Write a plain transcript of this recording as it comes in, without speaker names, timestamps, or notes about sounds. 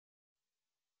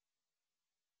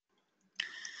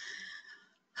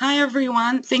Hi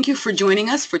everyone, thank you for joining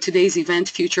us for today's event,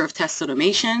 Future of Test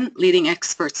Automation. Leading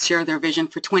experts share their vision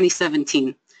for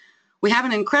 2017. We have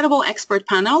an incredible expert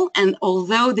panel, and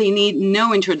although they need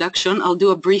no introduction, I'll do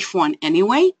a brief one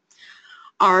anyway.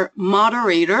 Our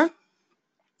moderator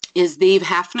is Dave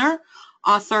Haeffner,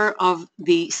 author of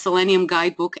the Selenium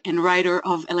Guidebook and writer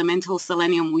of Elemental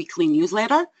Selenium Weekly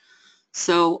Newsletter.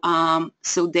 So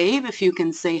Dave, if you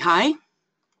can say hi.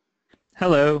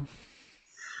 Hello.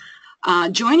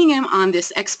 Joining him on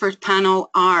this expert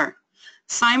panel are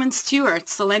Simon Stewart,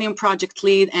 Selenium project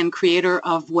lead and creator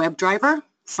of WebDriver.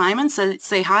 Simon,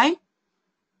 say hi.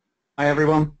 Hi,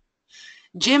 everyone.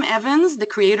 Jim Evans, the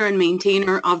creator and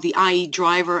maintainer of the IE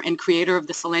driver and creator of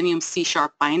the Selenium C#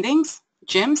 bindings.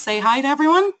 Jim, say hi to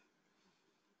everyone.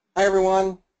 Hi,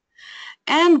 everyone.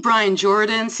 And Brian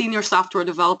Jordan, senior software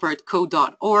developer at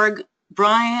code.org.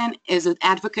 Brian is an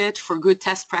advocate for good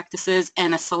test practices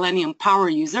and a Selenium power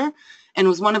user, and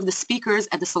was one of the speakers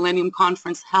at the Selenium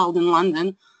conference held in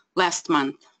London last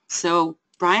month. So,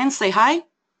 Brian, say hi.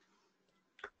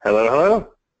 Hello,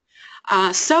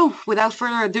 hello. So, without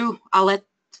further ado, I'll let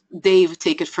Dave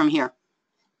take it from here.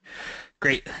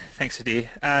 Great. Thanks, Adi.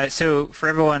 So for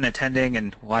everyone attending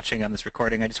and watching on this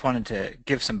recording, I just wanted to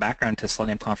give some background to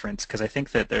Selenium Conference because I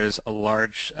think that there's a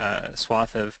large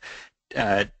swath of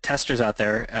testers out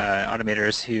there,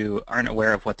 automators, who aren't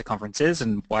aware of what the conference is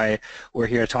and why we're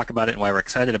here to talk about it and why we're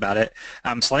excited about it.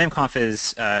 Selenium Conf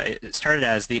is, it started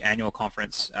as the annual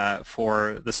conference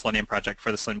for the Selenium project,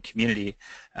 for the Selenium community,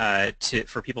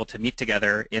 for people to meet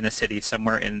together in a city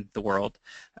somewhere in the world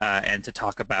and to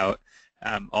talk about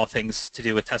all things to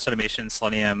do with test automation,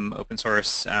 Selenium, open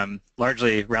source,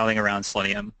 largely rallying around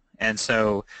Selenium. And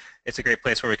so it's a great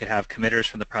place where we could have committers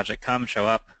from the project come, show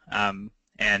up,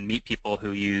 and meet people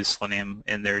who use Selenium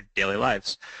in their daily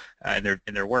lives, in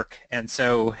their work. And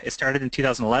so it started in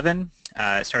 2011.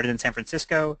 It started in San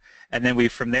Francisco, and then we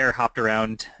from there hopped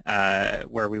around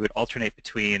where we would alternate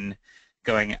between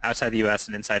going outside the U.S.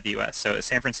 and inside the U.S. So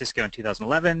San Francisco in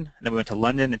 2011, and then we went to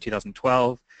London in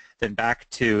 2012, then back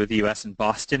to the U.S. in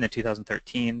Boston in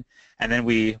 2013, and then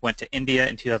we went to India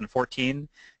in 2014,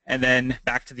 and then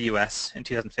back to the U.S. in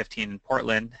 2015 in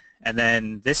Portland. And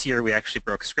then this year we actually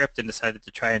broke script and decided to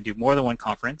try and do more than one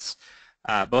conference,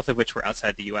 both of which were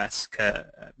outside the U.S.,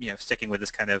 sticking with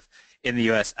this kind of in the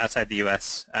U.S., outside the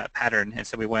U.S. Pattern. And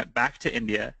so we went back to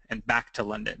India and back to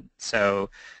London.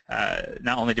 So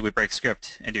not only did we break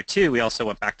script and do two, we also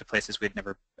went back to places we'd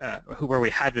never, where we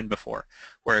had been before,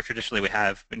 where traditionally we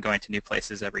have been going to new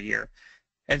places every year.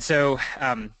 And so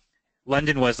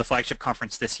London was the flagship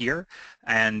conference this year,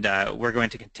 and we're going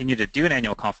to continue to do an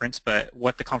annual conference, but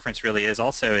what the conference really is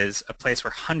also is a place where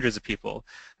hundreds of people,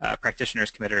 practitioners,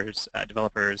 committers,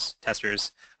 developers,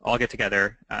 testers, all get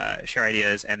together, share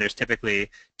ideas, and there's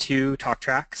typically two talk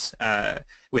tracks.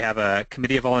 We have a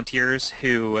committee of volunteers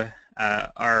who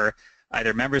are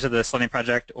either members of the Selenium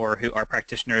project or who are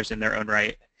practitioners in their own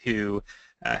right who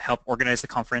help organize the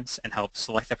conference and help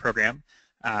select the program.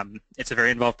 It's a very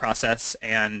involved process,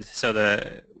 and so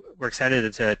we're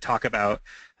excited to talk about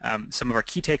some of our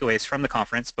key takeaways from the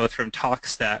conference, both from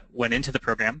talks that went into the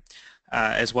program,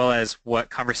 as well as what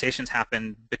conversations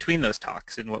happened between those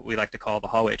talks in what we like to call the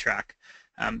hallway track.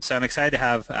 So I'm excited to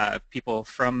have people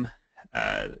from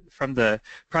the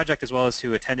project as well as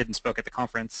who attended and spoke at the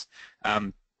conference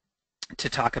to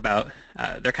talk about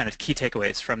their kind of key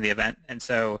takeaways from the event. And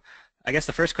so I guess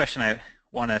the first question I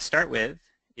want to start with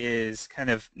is kind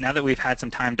of, now that we've had some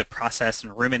time to process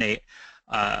and ruminate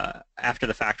after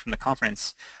the fact from the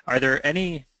conference, are there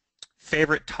any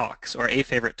favorite talks or a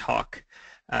favorite talk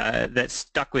that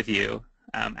stuck with you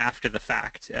after the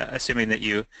fact, assuming that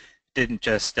you didn't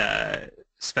just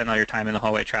spend all your time in the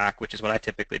hallway track, which is what I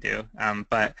typically do.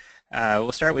 But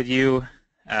we'll start with you,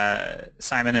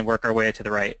 Simon, and work our way to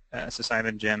the right. So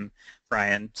Simon, Jim,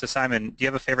 Brian. So Simon, do you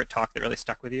have a favorite talk that really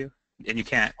stuck with you? And you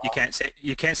can't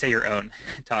say your own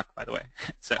talk, by the way.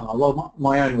 So. Well,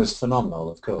 my own was phenomenal,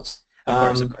 of course.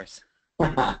 Of course.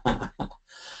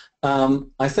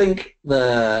 I think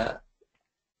there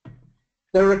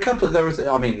were a couple. There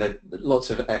are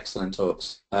lots of excellent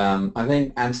talks. I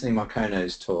think Anthony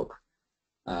Marcono's talk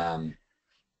about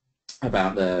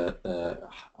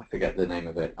I forget the name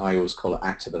of it. I always call it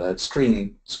actor, but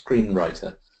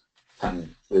screenwriter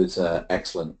was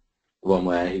excellent. One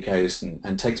where he goes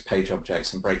and takes page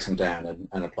objects and breaks them down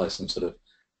and applies some sort of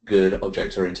good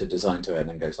object-oriented design to it, and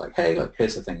then goes like, hey, look,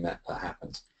 here's the thing that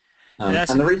happens. And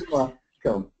the reason why,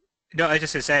 go on. No, I was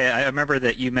just going to say, I remember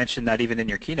that you mentioned that even in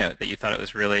your keynote, that you thought it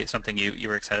was really something you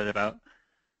were excited about.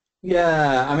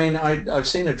 Yeah, I mean, I've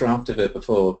seen a draft of it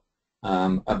before,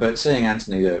 but seeing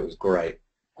Anthony do it was great.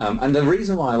 And the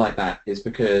reason why I like that is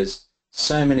because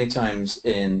so many times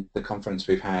in the conference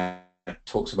we've had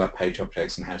talks about page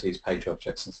objects and how to use page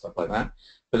objects and stuff like that.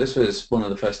 But this was one of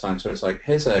the first times where it's like,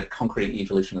 here's a concrete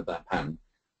evolution of that pattern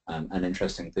and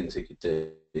interesting things you could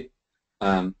do.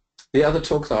 The other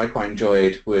talk that I quite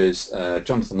enjoyed was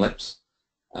Jonathan Lips,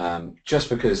 just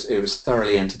because it was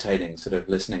thoroughly entertaining sort of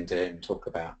listening to him talk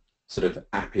about sort of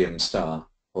Appium Star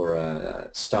or a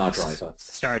Star Driver.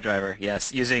 Star Driver,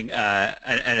 yes, using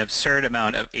an absurd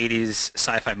amount of 80s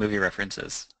sci-fi movie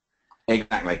references.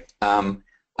 Exactly.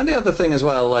 And the other thing as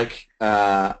well, like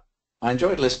I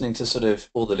enjoyed listening to sort of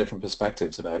all the different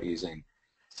perspectives about using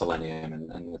Selenium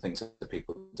and the things that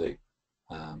people do.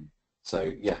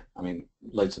 So yeah, I mean,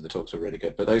 loads of the talks were really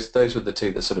good, but those were the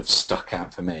two that sort of stuck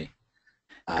out for me.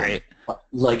 Great.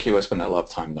 Like you, I spent a lot of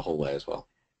time the whole way as well.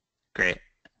 Great.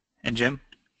 And Jim?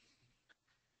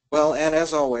 Well, and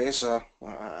as always, I'm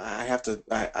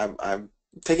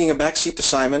taking a backseat to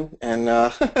Simon, and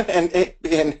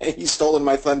he's stolen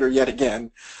my thunder yet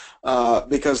again,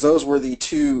 because those were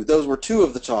two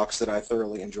of the talks that I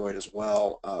thoroughly enjoyed as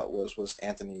well. Was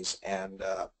Anthony's and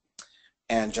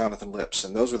Jonathan Lips,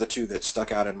 and those were the two that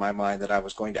stuck out in my mind that I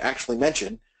was going to actually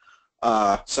mention.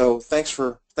 So thanks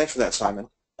for that, Simon.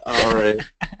 All right.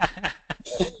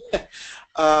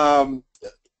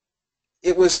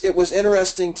 It was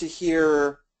interesting to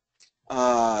hear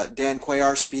Dan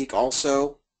Cuellar speak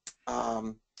also.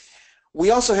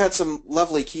 We also had some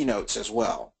lovely keynotes as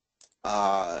well.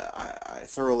 I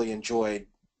thoroughly enjoyed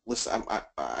listen.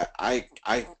 I'm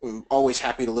always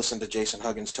happy to listen to Jason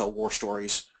Huggins tell war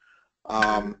stories.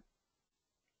 I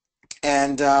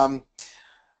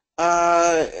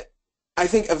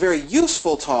think a very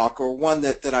useful talk, or one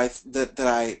that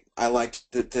I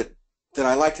liked that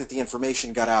the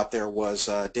information got out there, was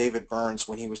David Burns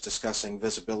when he was discussing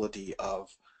visibility of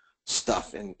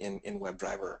stuff in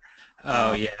WebDriver.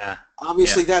 Oh yeah.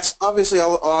 Obviously, that's obviously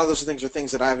all of those things are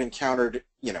things that I've encountered,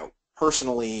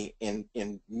 personally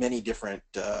in many different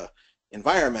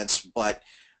environments. But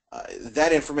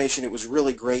that information, it was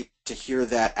really great to hear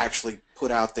that actually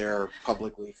put out there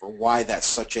publicly for why that's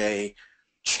such a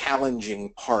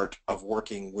challenging part of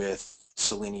working with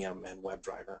Selenium and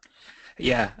WebDriver.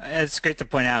 Yeah, it's great to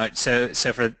point out. So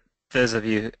for those of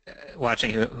you watching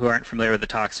who aren't familiar with the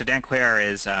talk, so Dan Cuellar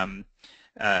is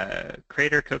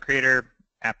co-creator,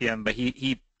 Appium, but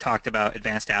he talked about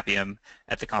advanced Appium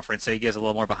at the conference, so he gives a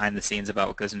little more behind the scenes about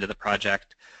what goes into the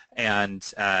project. And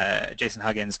Jason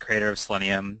Huggins, creator of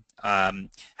Selenium,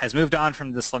 has moved on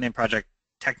from the Selenium project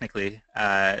technically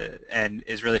and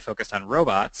is really focused on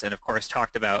robots, and of course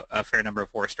talked about a fair number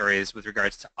of war stories with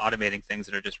regards to automating things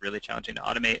that are just really challenging to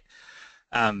automate.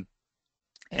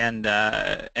 And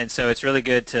so it's really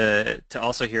good to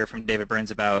also hear from David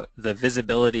Burns about the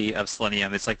visibility of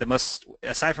Selenium. It's like the most,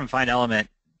 aside from find element,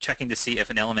 checking to see if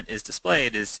an element is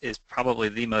displayed is probably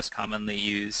the most commonly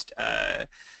used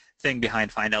thing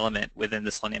behind find element within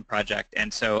the Selenium project.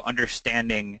 And so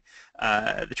understanding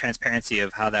the transparency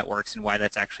of how that works and why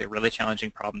that's actually a really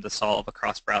challenging problem to solve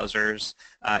across browsers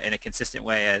in a consistent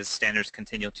way as standards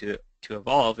continue to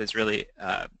evolve is really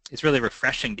it's really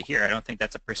refreshing to hear. I don't think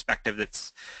that's a perspective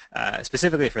that's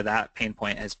specifically for that pain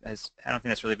point I don't think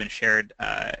that's really been shared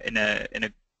in a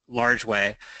large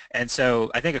way. And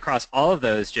so I think across all of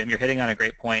those, Jim, you're hitting on a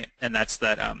great point, and that's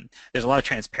that there's a lot of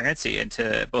transparency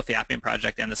into both the Appium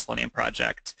project and the Selenium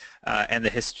project, and the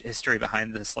history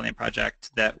behind the Selenium project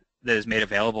that is made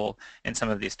available in some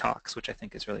of these talks, which I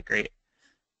think is really great.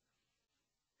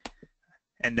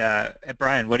 And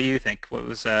Brian, what do you think? What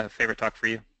was a favorite talk for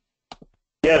you?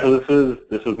 Yeah, so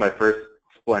this was my first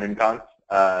Selenium Conf,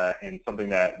 and something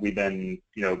that we've been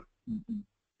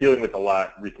dealing with a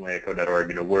lot recently at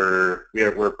Code.org. We're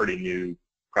a pretty new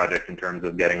project in terms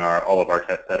of getting all of our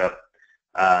tests set up.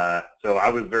 So I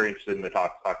was very interested in the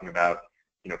talks talking about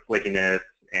flakiness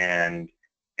and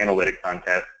analytics on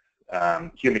tests.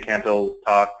 Hugh McCantle's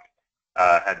talk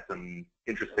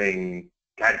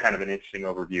had kind of an interesting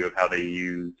overview of how they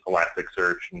use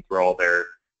Elasticsearch and throw all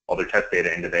their test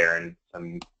data into there, and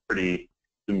some pretty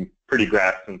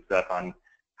graphs and stuff on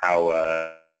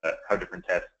how different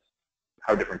test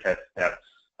steps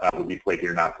would be flaky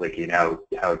or not flaky, and how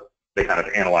they kind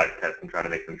of analyze tests and try to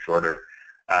make them shorter.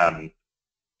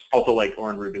 Also, like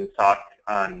Oren Rubin's talk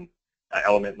on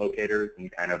element locators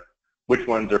and kind of which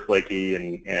ones are flaky,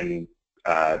 and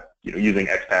using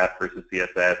XPath versus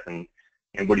CSS, and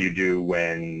what do you do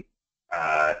when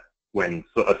a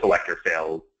selector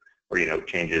fails or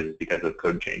changes because of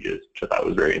code changes, which I thought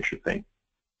was very interesting.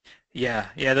 Yeah,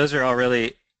 those are all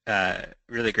really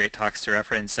really great talks to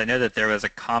reference. I know that there was a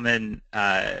common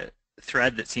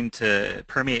thread that seemed to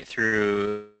permeate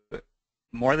through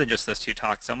more than just those two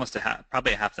talks, almost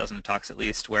probably a half dozen talks at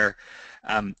least, where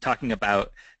talking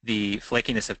about the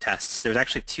flakiness of tests. There's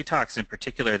actually two talks in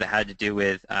particular that had to do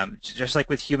with, just like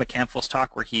with Hugh McCampbell's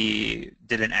talk where he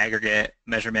did an aggregate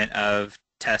measurement of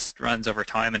test runs over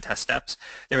time and test steps.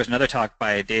 There was another talk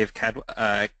by Dave I'm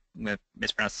going to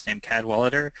mispronounce his name,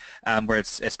 Cadwallader, where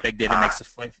it's big data makes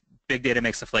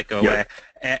the flake go away.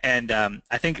 And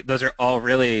I think those are all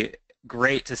really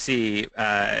great to see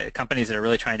companies that are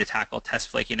really trying to tackle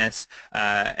test flakiness,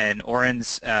 and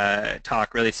Oren's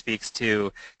talk really speaks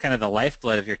to kind of the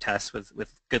lifeblood of your tests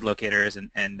with good locators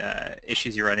and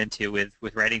issues you run into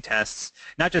with writing tests,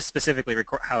 not just specifically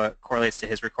how it correlates to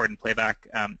his record and playback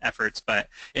efforts, but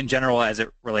in general as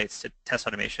it relates to test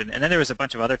automation. And then there was a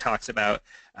bunch of other talks about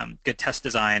good test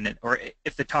design, or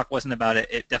if the talk wasn't about it,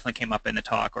 it definitely came up in the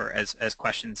talk or as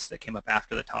questions that came up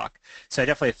after the talk. So I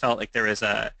definitely felt like there was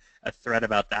a thread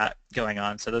about that going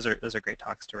on. So those are great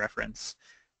talks to reference.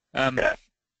 Yeah.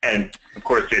 And of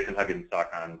course, Jason Huggins'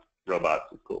 talk on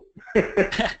robots is cool.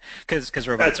 Because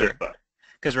robots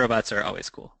are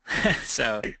always cool.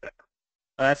 So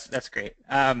well, that's great.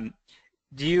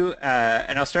 Do you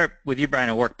and I'll start with you, Brian,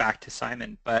 and work back to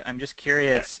Simon. But I'm just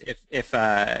curious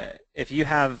if you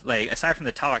have, like, aside from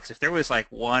the talks, if there was like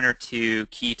one or two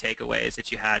key takeaways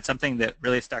that you had, something that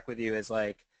really stuck with you as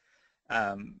like.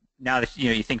 Now that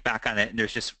you think back on it, and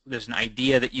there's an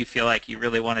idea that you feel like you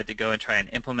really wanted to go and try and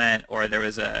implement, or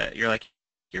you're like,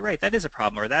 you're right, that is a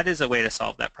problem, or that is a way to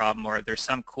solve that problem, or there's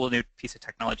some cool new piece of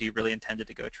technology you really intended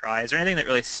to go try. Is there anything that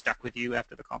really stuck with you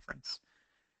after the conference?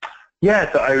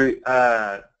 Yeah, so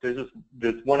there's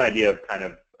this one idea of kind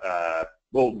of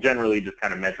generally just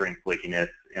kind of measuring flakiness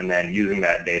and then using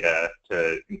that data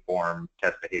to inform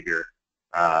test behavior.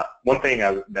 One thing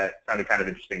that sounded kind of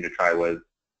interesting to try was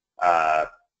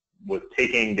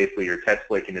taking basically your test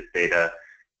flakiness data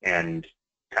and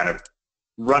kind of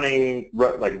running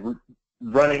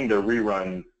the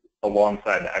reruns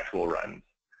alongside the actual runs,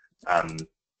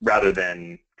 rather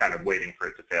than kind of waiting for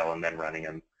it to fail and then running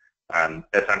them.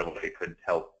 That sounded like it could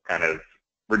help kind of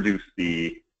reduce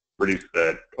the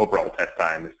overall test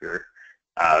time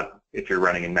if you're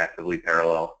running in massively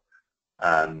parallel.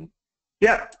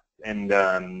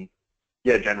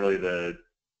 Generally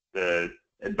the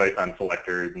advice on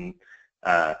selectors, and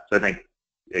so I think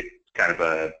it's kind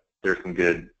of there's some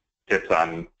good tips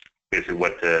on basically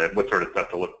what sort of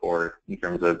stuff to look for in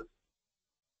terms of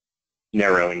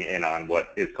narrowing in on what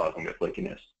is causing the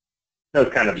flakiness. That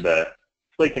was kind of the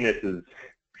flakiness is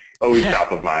always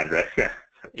top of mind, right?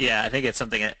 Yeah, I think it's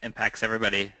something that impacts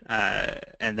everybody,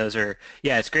 and those are,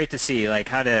 it's great to see like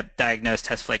how to diagnose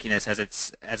test flakiness as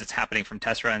it's happening from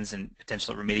test runs and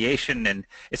potential remediation. And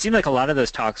it seemed like a lot of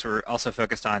those talks were also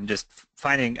focused on just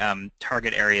finding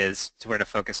target areas to where to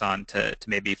focus on to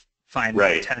maybe find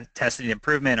testing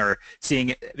improvement, or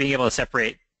being able to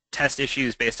separate test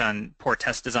issues based on poor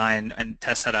test design and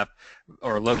test setup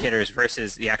or locators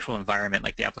versus the actual environment,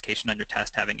 like the application under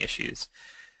test having issues.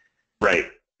 Right.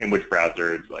 In which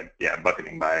browsers,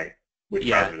 bucketing by which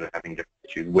browsers are having different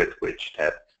issues with which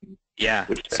tests. Yeah.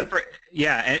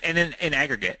 And in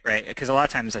aggregate, right? Because a lot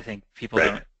of times I think people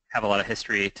don't have a lot of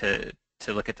history to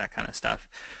look at that kind of stuff.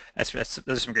 Those are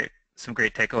some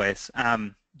great takeaways.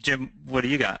 Jim, what do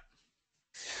you got?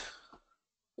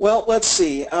 Well, let's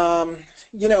see.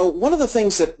 One of the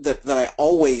things that I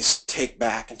always take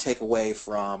back and take away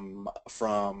from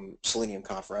Selenium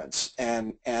conference,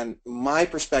 and my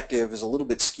perspective is a little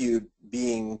bit skewed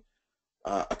being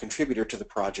a contributor to the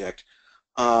project,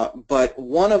 but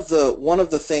one of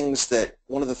the things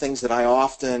that I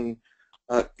often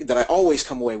that I always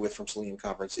come away with from Selenium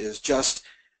conference is just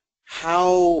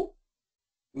how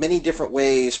many different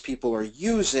ways people are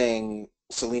using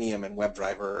Selenium and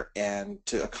WebDriver and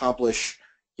to accomplish,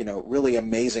 really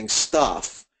amazing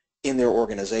stuff in their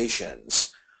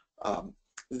organizations. I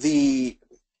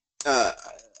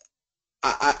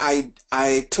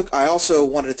also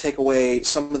wanted to take away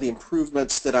some of the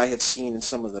improvements that I had seen in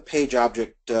some of the page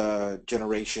object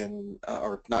generation,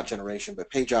 or not generation, but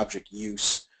page object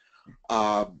use.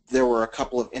 There were a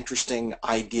couple of interesting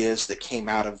ideas that came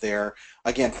out of there.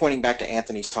 Again, pointing back to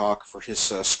Anthony's talk for his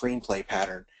screenplay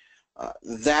pattern.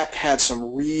 That had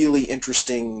some really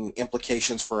interesting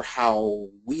implications for how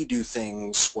we do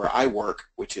things where I work,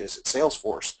 which is at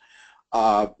Salesforce.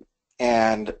 So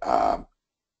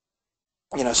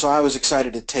I was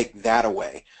excited to take that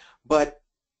away. But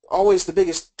always the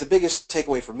biggest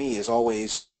takeaway for me is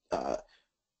always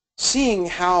seeing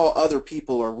how other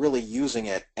people are really using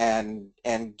it and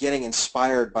getting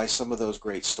inspired by some of those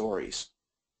great stories.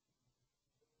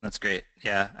 That's great.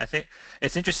 Yeah, I think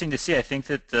it's interesting to see. I think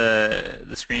that the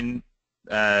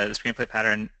screenplay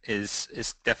pattern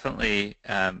is definitely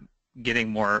getting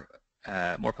more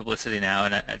publicity now,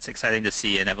 and it's exciting to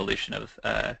see an evolution of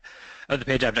the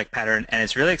page object pattern. And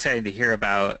it's really exciting to hear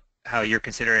about how you're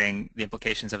considering the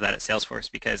implications of that at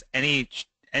Salesforce, because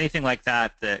anything like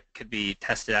that that could be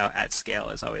tested out at scale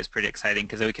is always pretty exciting,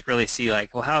 because we could really see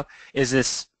like, well, how is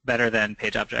this better than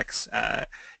page objects?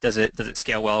 Does it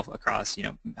scale well across,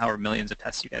 however millions of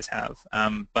tests you guys have?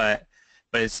 But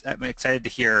I'm excited to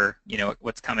hear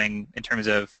what's coming in terms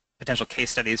of potential case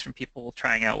studies from people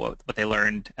trying out what they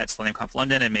learned at Selenium Conf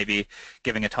London, and maybe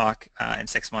giving a talk in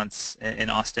 6 months in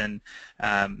Austin,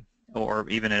 or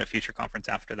even at a future conference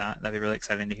after that. That'd be really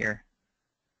exciting to hear.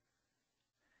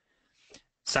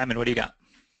 Simon, what do you got?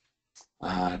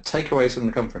 Takeaways from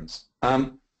the conference.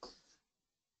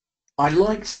 I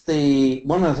liked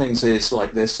one of the things is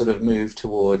like this sort of move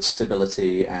towards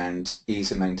stability and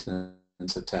ease of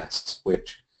maintenance of tests,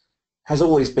 which has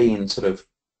always been sort of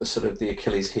the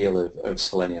Achilles heel of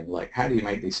Selenium. Like, how do you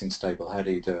make these things stable? How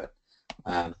do you do it?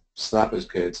 So that was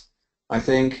good. I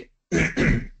think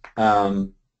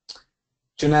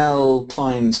Janelle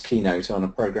Klein's keynote on A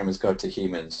Programmer's Guide to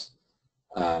Humans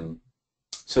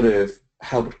sort of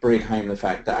helped bring home the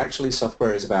fact that actually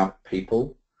software is about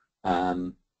people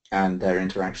and their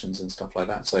interactions and stuff like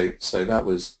that. So that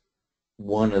was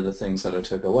one of the things that I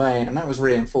took away, and that was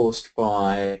reinforced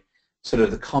by sort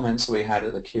of the comments we had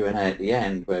at the Q&A at the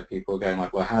end, where people were going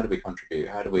like, well, how do we contribute?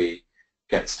 How do we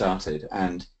get started?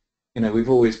 And we've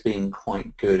always been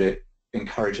quite good at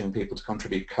encouraging people to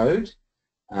contribute code,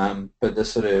 but the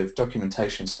sort of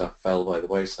documentation stuff fell by the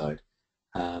wayside.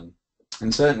 And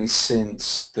certainly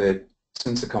since the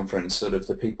conference, sort of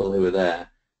the people who were there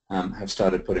have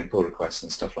started putting pull requests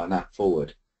and stuff like that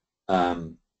forward.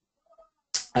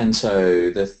 And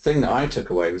so the thing that I took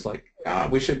away was like,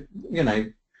 we should,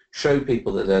 show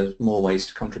people that there's more ways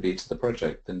to contribute to the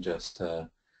project than just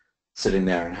sitting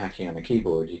there and hacking on a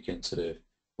keyboard. You can sort of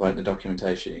write the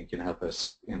documentation, you can help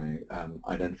us,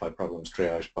 identify problems,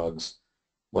 triage bugs,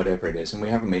 whatever it is. And we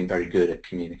haven't been very good at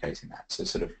communicating that. So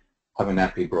sort of having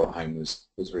that be brought home was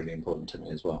really important to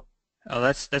me as well. Oh,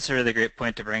 that's a really great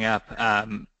point to bring up.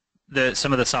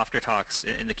 Some of the softer talks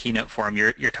in the keynote forum,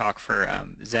 your talk for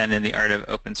Zen and the Art of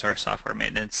Open Source Software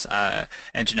Maintenance,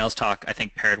 and Janelle's talk, I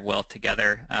think, paired well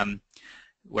together,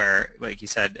 where, like you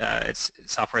said,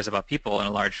 software is about people in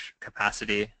a large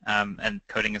capacity, and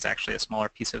coding is actually a smaller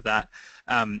piece of that.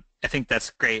 I think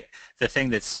that's great. The thing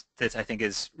that's I think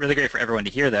is really great for everyone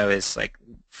to hear, though, is like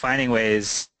finding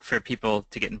ways for people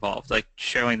to get involved, like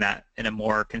showing that in a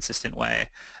more consistent way.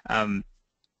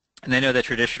 And I know that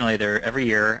traditionally every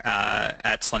year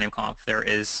at Selenium Conf there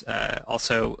is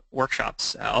also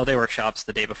workshops, all-day workshops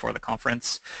the day before the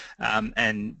conference,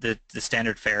 and the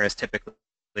standard fare is typically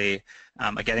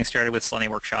a getting started with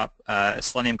Selenium workshop, a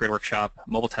Selenium grid workshop,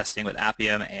 mobile testing with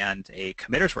Appium, and a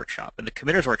committers workshop. And the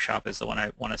committers workshop is the one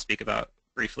I want to speak about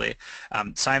briefly.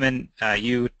 Simon,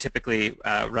 you typically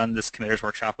run this committers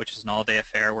workshop, which is an all-day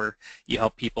affair where you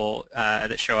help people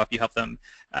that show up, you help them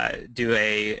do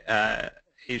a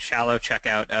shallow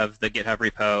checkout of the GitHub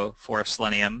repo for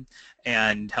Selenium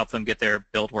and help them get their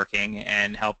build working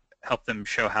and help them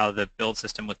show how the build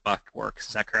system with Buck works.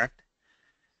 Is that correct?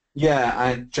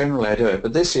 Yeah, generally I do it,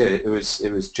 but this year it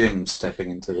was Jim stepping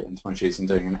into my shoes and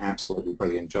doing an absolutely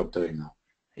brilliant job doing that.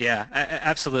 Yeah,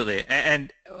 absolutely.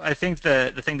 And I think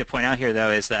the thing to point out here,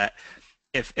 though, is that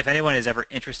if anyone is ever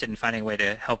interested in finding a way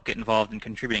to help get involved in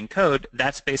contributing code,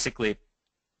 that's basically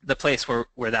the place where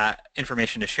that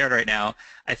information is shared right now.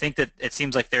 I think that it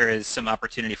seems like there is some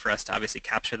opportunity for us to obviously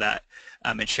capture that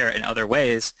and share it in other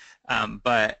ways.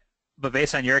 But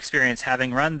based on your experience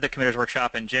having run the committers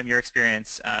workshop, and Jim, your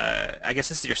experience, I guess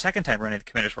this is your second time running the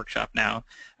committers workshop now.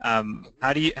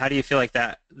 How do you feel like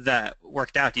that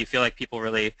worked out? Do you feel like people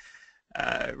really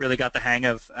got the hang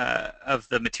of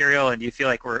the material, and do you feel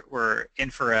like we're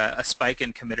in for a spike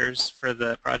in committers for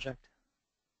the project?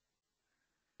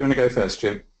 You want to go first,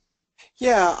 Jim?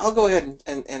 Yeah, I'll go ahead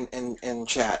and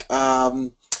chat.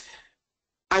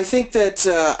 I think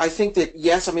that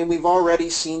yes. I mean, we've already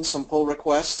seen some pull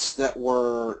requests that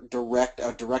were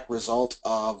a direct result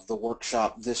of the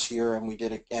workshop this year, and we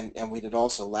did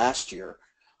also last year.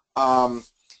 And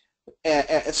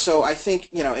so I think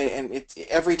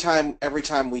every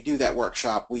time we do that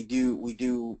workshop, we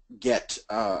do get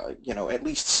at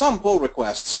least some pull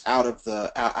requests out of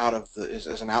the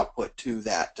as an output to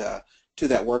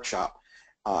that workshop.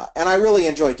 And I really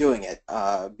enjoy doing it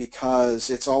because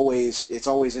it's always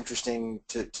interesting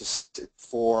to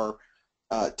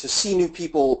see new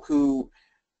people who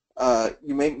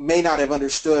you may not have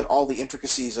understood all the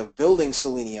intricacies of building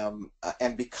Selenium,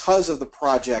 and because of the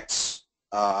project's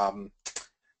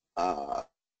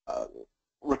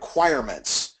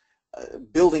requirements,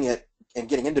 building it and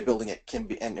getting into building it can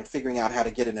be, and figuring out how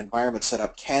to get an environment set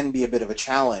up can be a bit of a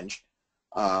challenge,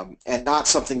 and not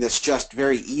something that's just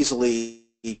very easily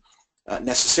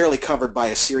necessarily covered by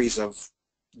a series of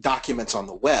documents on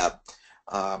the web.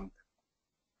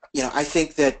 I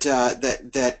think that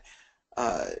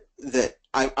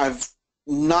I've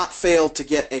not failed to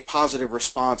get a positive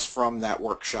response from that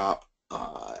workshop,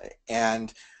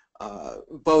 and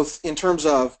both in terms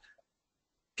of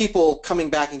people coming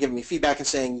back and giving me feedback and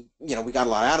saying, we got a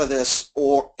lot out of this,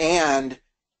 and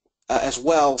as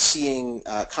well seeing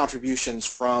contributions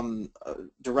from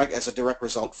as a direct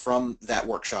result from that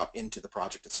workshop into the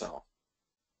project itself.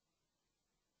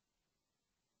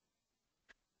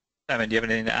 Simon, do you have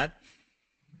anything to add?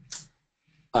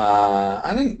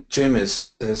 I think Jim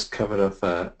has covered off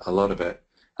a lot of it.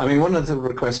 I mean, one of the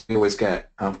requests we always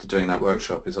get after doing that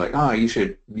workshop is like, you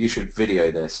should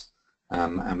video this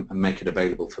and make it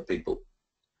available for people.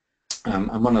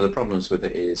 And one of the problems with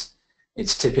it is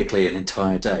it's typically an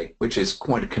entire day, which is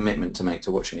quite a commitment to make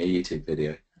to watching a YouTube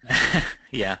video.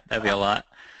 Yeah, that'd be a lot.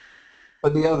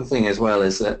 But the other thing as well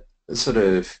is that sort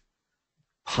of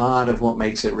part of what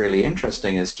makes it really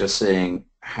interesting is just seeing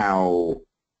how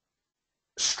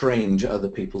strange other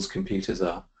people's computers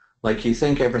are. Like, you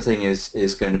think everything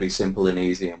is going to be simple and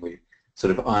easy, and we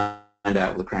sort of ironed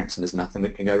out all the cracks and there's nothing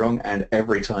that can go wrong, and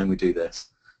every time we do this,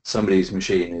 somebody's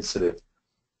machine is sort of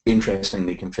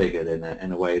interestingly configured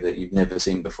in a way that you've never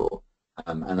seen before,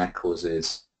 and that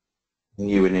causes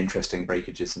new and interesting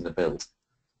breakages in the build.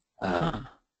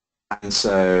 And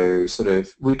so sort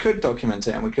of we could document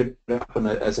it and we could put it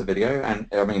up as a video, and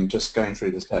I mean, just going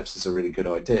through the steps is a really good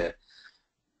idea.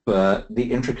 But the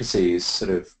intricacies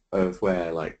sort of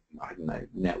where, like, I don't know,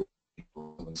 network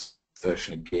someone's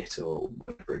version of Git or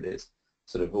whatever it is,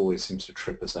 sort of always seems to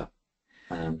trip us up.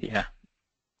 Yeah.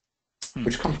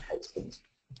 Which complicates things.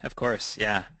 Of course,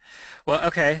 yeah. Well,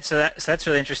 okay, so that's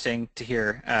really interesting to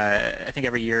hear. I think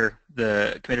every year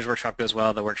the Committers Workshop goes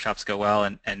well, the workshops go well,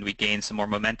 and we gain some more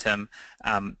momentum.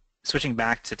 Switching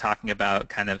back to talking about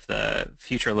kind of the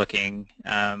future-looking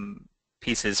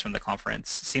pieces from the conference,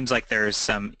 seems like there's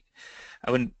some,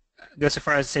 I wouldn't go so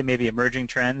far as to say maybe emerging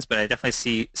trends, but I definitely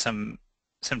see some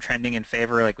trending in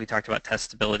favor, like we talked about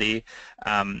testability.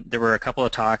 There were a couple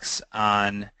of talks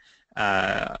on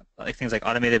like things like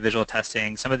automated visual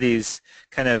testing, some of these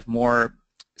kind of more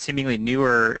seemingly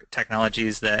newer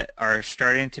technologies that are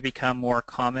starting to become more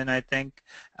common, I think.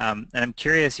 And I'm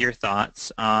curious your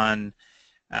thoughts on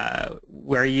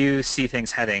where you see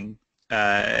things heading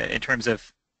in terms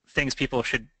of things people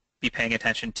should be paying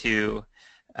attention to,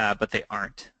 but they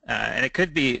aren't. And it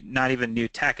could be not even new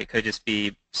tech, it could just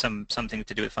be something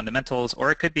to do with fundamentals,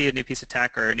 or it could be a new piece of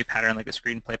tech or a new pattern like the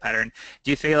screenplay pattern.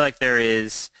 Do you feel like there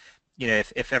is,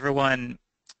 if everyone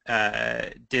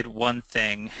did one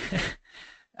thing,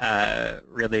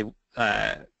 really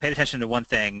paid attention to one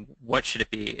thing, what should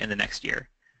it be in the next year?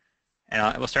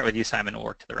 And we'll start with you, Simon, and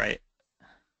work to the right.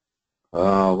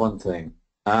 One thing.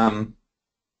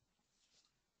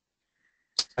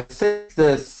 I think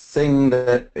the thing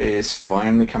that is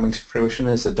finally coming to fruition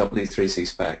is the W3C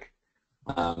spec.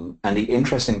 And the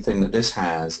interesting thing that this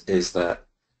has is that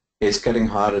it's getting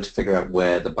harder to figure out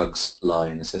where the bugs lie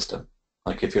in the system.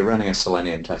 Like, if you're running a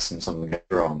Selenium test and something goes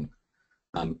wrong,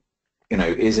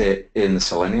 is it in the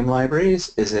Selenium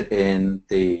libraries? Is it in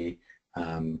the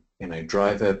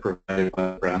driver provided by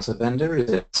a browser vendor?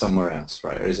 Is it somewhere else,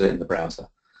 right? Or is it in the browser?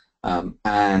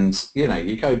 And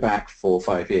you go back 4 or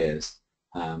 5 years,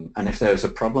 and if there was a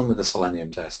problem with the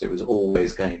Selenium test, it was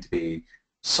always going to be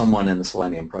someone in the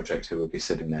Selenium project who would be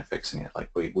sitting there fixing it. Like,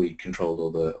 we controlled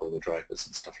all the drivers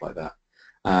and stuff like that.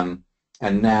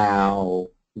 And now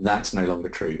that's no longer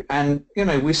true. And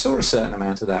we saw a certain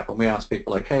amount of that when we asked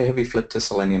people, like, hey, have you flipped to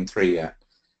Selenium 3 yet?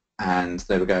 And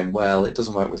they were going, well, it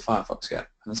doesn't work with Firefox yet.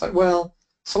 And it's like, well,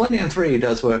 Selenium 3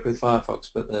 does work with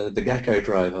Firefox, but the Gecko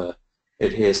driver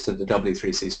adheres to the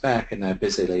W3C spec, and they're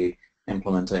busily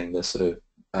implementing the sort of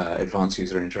advanced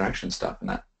user interaction stuff, and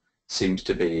that seems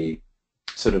to be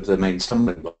sort of the main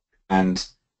stumbling block. And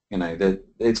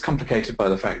it's complicated by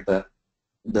the fact that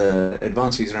the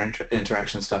advanced user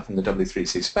interaction stuff in the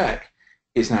W3C spec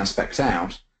is now spec'd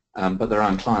out, but there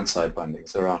aren't client-side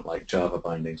bindings. There aren't like Java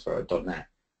bindings for .NET.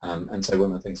 And so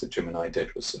one of the things that Jim and I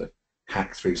did was sort of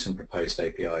hack through some proposed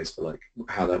APIs for like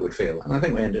how that would feel. And I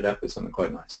think we ended up with something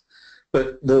quite nice.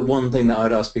 But the one thing that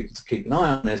I'd ask people to keep an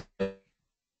eye on is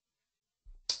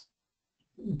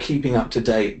keeping up to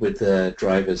date with the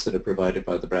drivers that are provided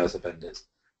by the browser vendors,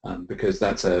 because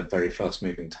that's a very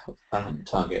fast-moving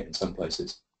target in some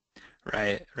places.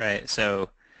 Right, right. So,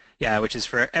 yeah, which is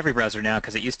for every browser now,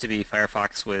 because it used to be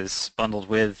Firefox was bundled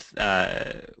with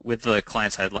the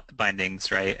client-side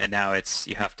bindings, right? And now it's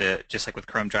you have to, just like with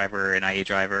Chrome driver and IE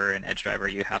driver and Edge driver,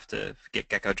 you have to get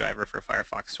Gecko driver for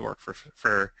Firefox to work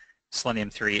for Selenium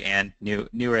 3 and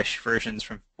newish versions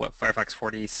from what, Firefox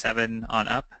 47 on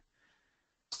up.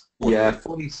 Yeah,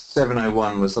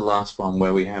 4701 was the last one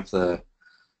where we have the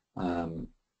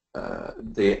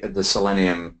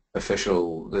Selenium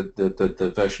official,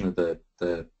 the version of the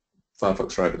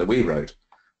Firefox driver that we wrote,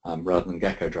 rather than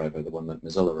Gecko driver, the one that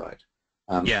Mozilla wrote.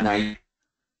 Yeah. Now,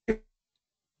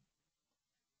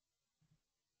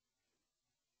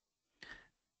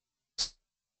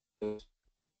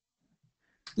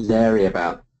 leery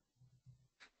about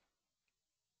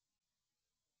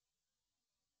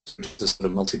the sort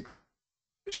of multi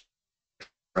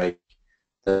break,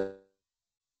 and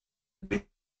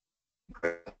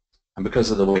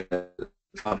because of the way that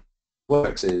it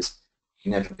works is you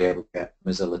never be able to get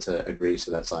Mozilla to agree to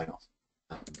that sign-off.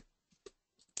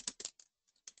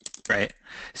 Right.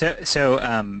 So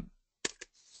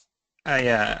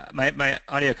my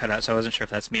audio cut out, so I wasn't sure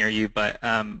if that's me or you, but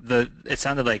it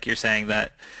sounded like you're saying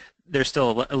that there's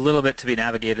still a little bit to be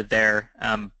navigated there,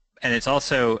 and it's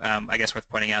also I guess worth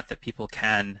pointing out that people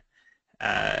can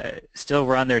still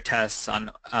run their tests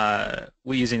on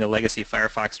using the legacy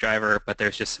Firefox driver, but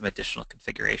there's just some additional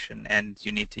configuration, and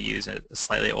you need to use a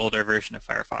slightly older version of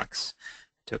Firefox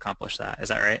to accomplish that. Is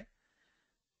that right?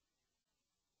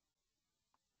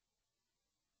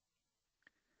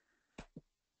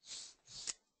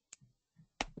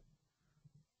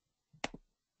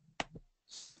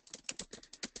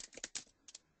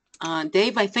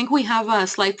 Dave, I think we have a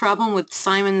slight problem with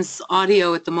Simon's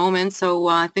audio at the moment, so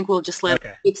I think we'll just let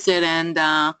him fix it, and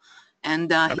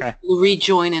Okay. he'll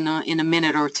rejoin in a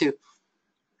minute or two.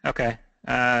 Okay.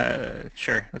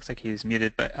 Sure. Looks like he's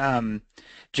muted, but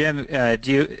Jim,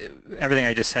 everything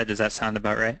I just said, does that sound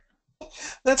about right?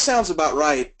 That sounds about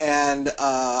right, and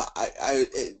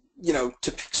to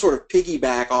sort of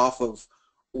piggyback off of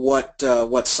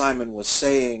what Simon was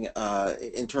saying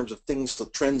in terms of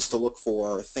trends to look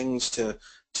for, things to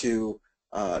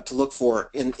look for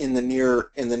in the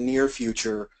near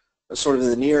future, sort of in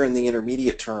the near and the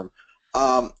intermediate term.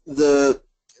 The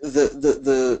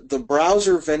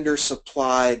browser vendor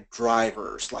supplied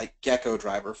drivers like Gecko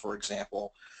driver, for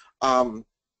example.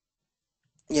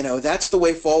 That's the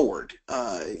way forward.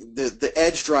 The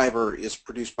Edge driver is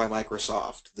produced by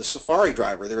Microsoft. The Safari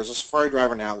driver, there's a Safari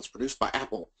driver now that's produced by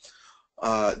Apple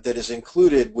that is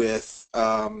included with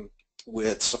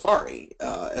Safari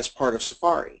as part of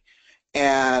Safari.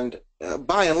 And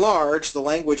by and large, the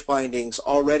language bindings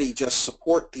already just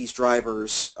support these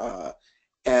drivers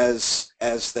as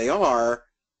they are,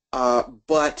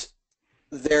 but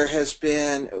there has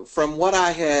been, from what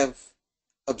I have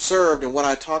observed and what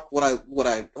I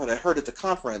heard at the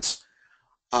conference,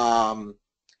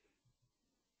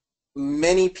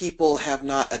 many people have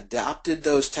not adopted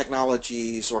those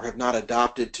technologies or have not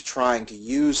adopted to trying to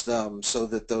use them so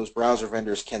that those browser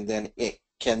vendors can then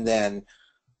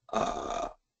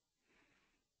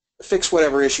fix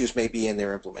whatever issues may be in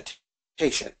their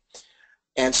implementation.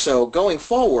 And so going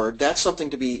forward, that's something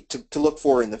to look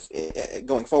for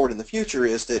going forward in the future,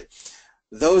 is that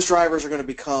those drivers are going to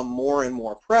become more and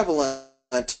more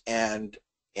prevalent, and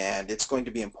it's going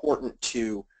to be important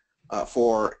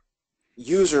for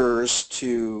users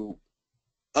to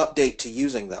update to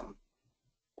using them,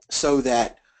 so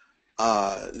that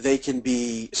they can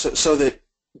be so that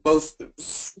both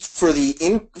for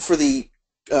the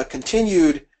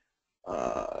continued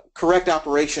correct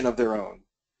operation of their own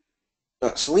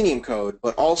Selenium code,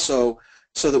 but also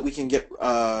so that we can get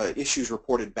issues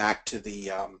reported back to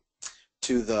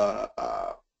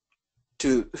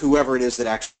whoever it is that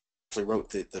actually wrote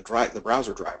the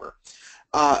browser driver.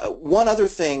 One other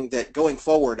thing that going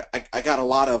forward, I got a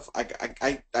lot of,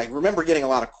 I remember getting a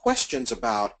lot of questions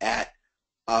about at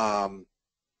the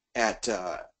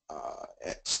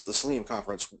Selenium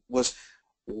conference was,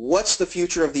 what's the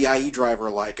future of the IE driver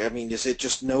like? I mean, is it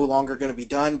just no longer going to be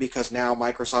done because now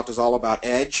Microsoft is all about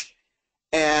Edge?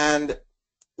 And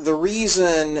the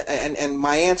reason, and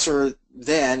my answer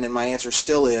then, and my answer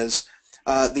still is,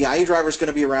 the IE driver is going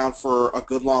to be around for a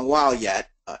good long while yet.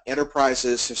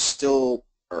 Enterprises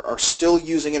are still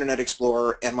using Internet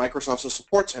Explorer, and Microsoft still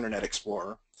supports Internet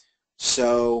Explorer.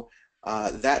 So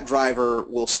that driver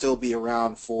will still be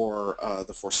around for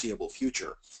the foreseeable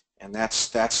future, and that's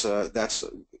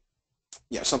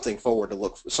something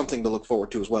to look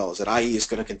forward to as well, is that IE is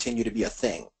going to continue to be a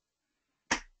thing.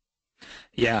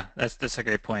 Yeah, that's a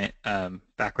great point.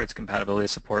 Backwards compatibility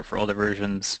support for older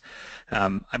versions.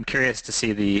 I'm curious to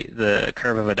see the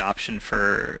curve of adoption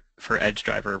for Edge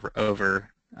driver over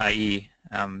IE,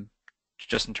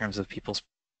 just in terms of people's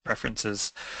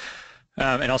preferences,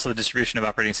 and also the distribution of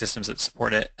operating systems that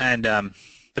support it. And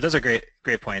but those are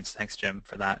great points. Thanks, Jim,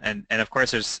 for that. And of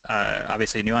course, there's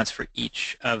obviously nuance for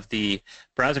each of the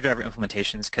browser driver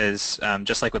implementations, because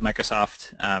just like with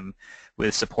Microsoft,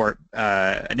 with support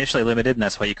initially limited, and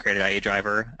that's why you created IE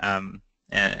driver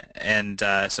and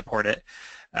support it.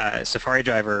 Safari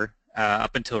driver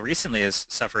up until recently has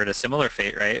suffered a similar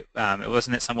fate, right?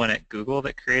 Wasn't it someone at Google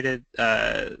that created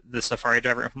the Safari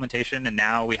driver implementation, and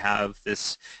now we have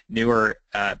this newer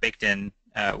baked-in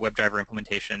WebDriver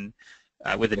implementation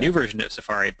with a new version of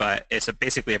Safari, but it's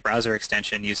basically a browser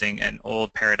extension using an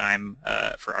old paradigm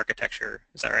for architecture.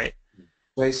 Is that right?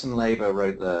 Jason Laber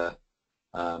wrote the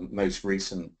most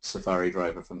recent Safari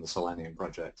driver from the Selenium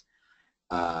project.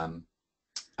 And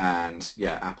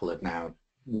yeah, Apple have now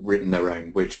written their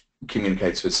own, which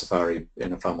communicates with Safari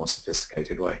in a far more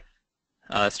sophisticated way.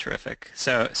 Oh, that's terrific.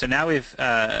 So now we've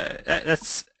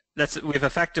we've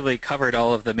effectively covered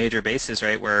all of the major bases,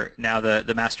 right? Where now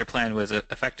the master plan was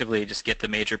effectively just get the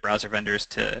major browser vendors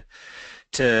to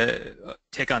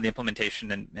take on the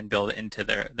implementation and build it into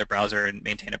their browser and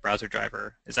maintain a browser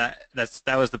driver. That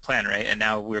was the plan, right? And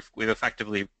now we've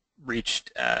effectively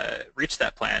reached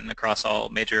that plan across all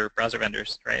major browser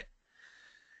vendors, right?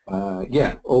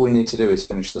 Yeah, all we need to do is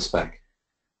finish the spec.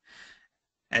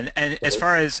 And as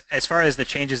far as the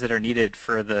changes that are needed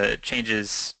for the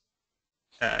changes,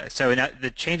 so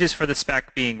the changes for the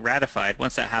spec being ratified,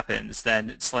 once that happens,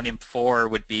 then Selenium 4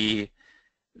 would be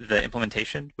the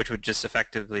implementation, which would just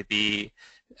effectively be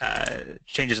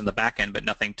changes in the back end, but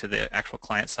nothing to the actual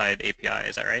client-side API.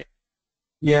 Is that right?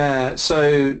 Yeah,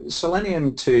 so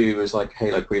Selenium 2 was like,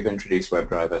 hey, look, we've introduced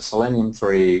WebDriver. Selenium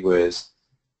 3 was,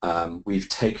 we've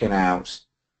taken out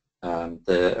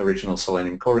the original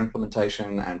Selenium core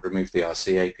implementation and removed the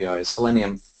RC APIs.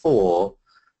 Selenium 4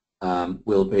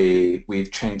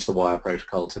 we've changed the wire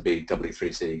protocol to be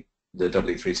W3C, the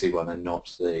W3C one, and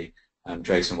not the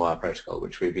JSON wire protocol,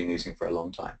 which we've been using for a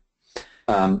long time.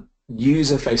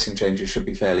 User-facing changes should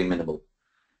be fairly minimal.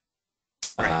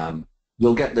 Right.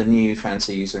 You'll get the new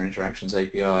fancy user interactions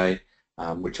API,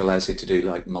 which allows you to do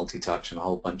like multi-touch and a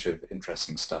whole bunch of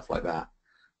interesting stuff like that,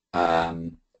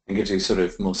 and gives you sort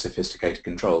of more sophisticated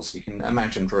controls. You can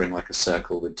imagine drawing like a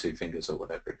circle with 2 fingers or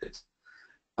whatever it is.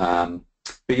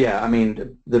 But yeah, I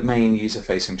mean, the main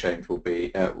user-facing change will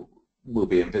be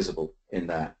invisible in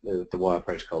that the wire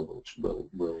protocol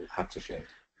will have to shift.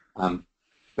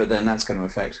 But then that's going to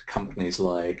affect companies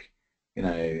like, you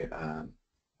know,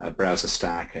 Browser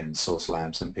Stack and Source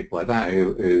Labs and people like that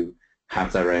who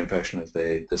have their own version of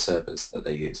the servers that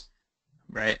they use.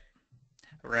 Right.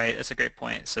 Right. That's a great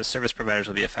point. So service providers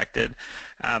will be affected.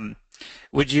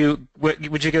 Would you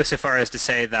go so far as to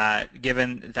say that,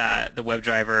 given that the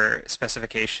WebDriver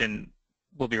specification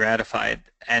will be ratified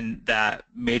and that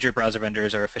major browser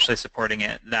vendors are officially supporting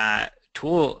it, that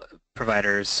tool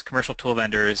providers, commercial tool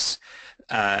vendors,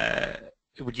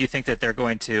 would you think that they're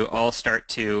going to all start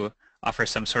to offer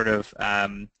some sort of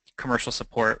commercial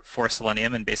support for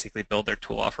Selenium and basically build their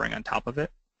tool offering on top of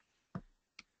it?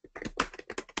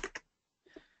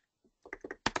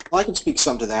 Well, I can speak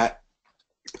some to that.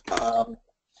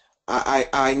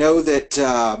 I know that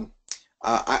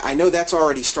I know that's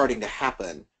already starting to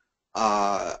happen.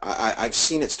 I've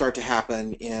seen it start to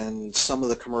happen in some of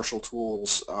the commercial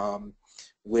tools.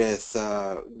 With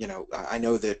you know, I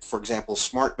know that, for example,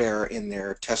 SmartBear in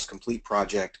their Test Complete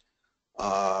project,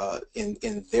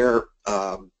 in their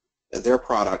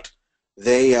product,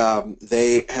 they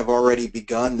have already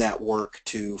begun that work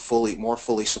to more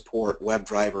fully support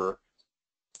WebDriver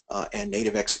and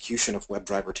native execution of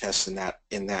WebDriver tests in that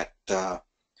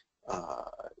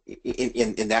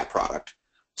product.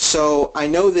 So I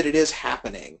know that it is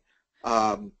happening.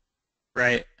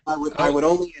 Right. I would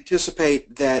only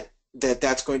anticipate that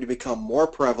that's going to become more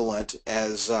prevalent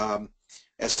as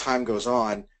time goes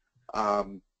on.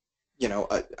 You know,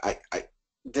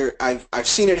 I've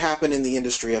seen it happen in the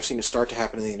industry. I've seen it start to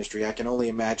happen in the industry. I can only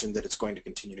imagine that it's going to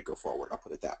continue to go forward. I'll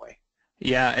put it that way.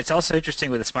 Yeah, it's also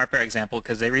interesting with the SmartBear example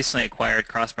because they recently acquired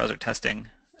cross-browser testing,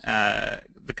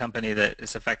 the company that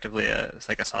is effectively it's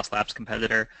like a Sauce Labs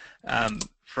competitor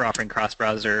for offering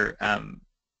cross-browser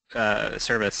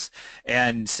service,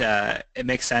 and it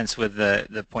makes sense with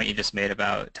the point you just made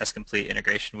about Test Complete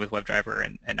integration with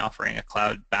WebDriver and offering a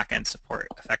cloud backend support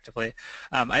effectively.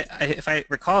 If I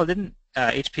recall, didn't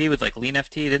HP with like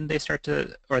LeanFT, didn't they start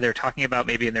to, or they're talking about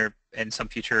maybe in some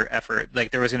future effort,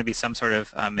 like there was going to be some sort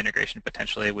of integration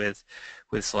potentially with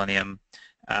Selenium.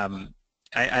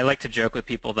 I like to joke with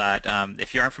people that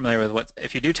if you aren't familiar with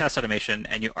if you do test automation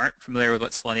and you aren't familiar with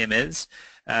what Selenium is,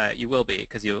 you will be,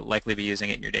 because you'll likely be using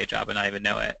it in your day job and not even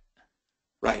know it.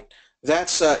 Right.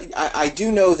 That's I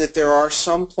do know that there are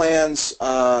some plans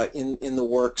in the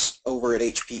works over at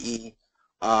HPE.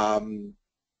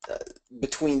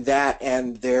 Between that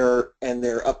and their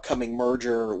upcoming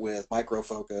merger with Micro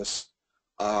Focus,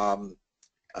 I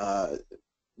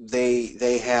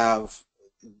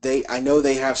know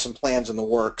they have some plans in the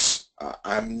works.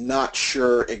 I'm not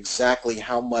sure exactly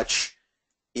how much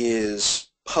is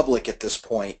public at this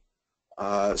point,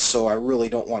 so I really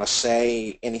don't want to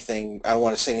say anything. I don't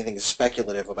want to say anything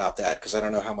speculative about that, because I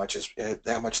don't know how much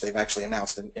they've actually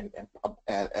announced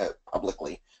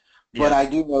publicly. Yeah. But I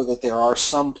do know that there are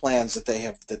some plans that they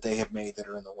have made that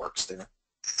are in the works there.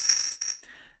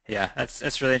 Yeah,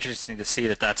 that's really interesting to see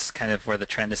that that's kind of where the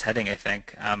trend is heading, I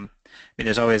think. I mean,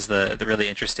 there's always the really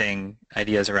interesting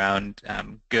ideas around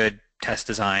good test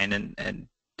design and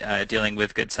dealing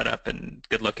with good setup and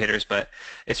good locators, but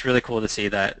it's really cool to see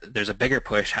that there's a bigger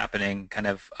push happening kind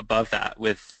of above that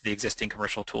with the existing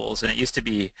commercial tools. And it used to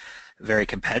be very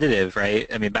competitive, right?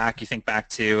 I mean, you think back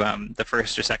to the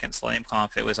first or second Selenium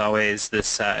Conf, it was always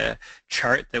this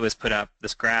chart that was put up,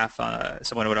 this graph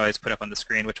someone would always put up on the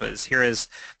screen, which was, here is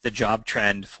the job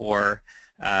trend for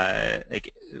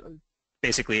like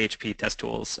basically HP test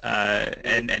tools,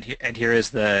 and here is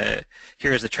the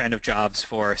trend of jobs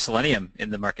for Selenium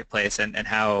in the marketplace, and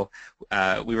how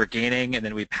we were gaining, and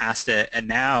then we passed it, and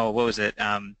now what was it?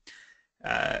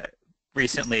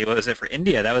 Recently, what was it for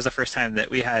India? That was the first time that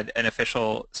we had an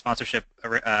official sponsorship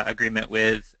agreement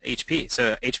with HP.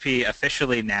 So HP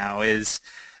officially now is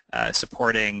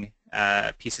supporting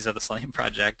pieces of the Selenium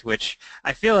project, which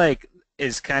I feel like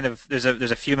is kind of, there's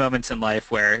a few moments in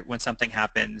life where when something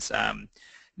happens,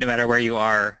 no matter where you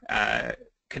are,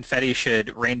 confetti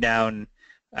should rain down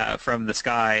from the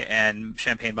sky, and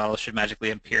champagne bottles should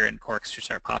magically appear, and corks should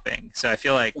start popping. So I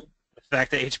feel like the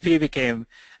fact that HP became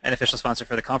an official sponsor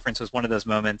for the conference was one of those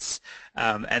moments,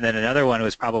 and then another one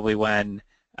was probably when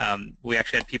we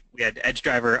actually had Edge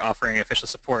Driver offering official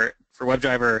support for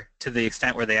WebDriver, to the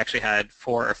extent where they actually had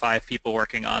 4 or 5 people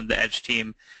working on the Edge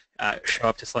team show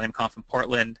up to Selenium Conf in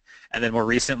Portland. And then more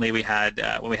recently, we had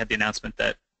when we had the announcement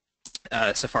that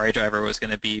Safari Driver was going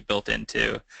to be built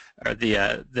into, or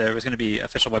there was going to be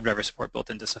official WebDriver support built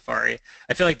into Safari.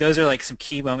 I feel like those are like some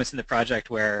key moments in the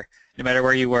project where no matter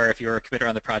where you were, if you were a committer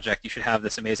on the project, you should have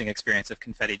this amazing experience of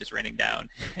confetti just raining down.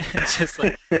 It's just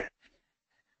like,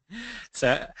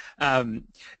 so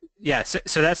yeah,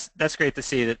 so that's great to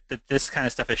see that this kind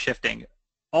of stuff is shifting.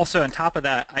 Also, on top of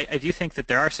that, I do think that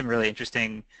there are some really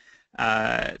interesting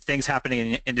things happening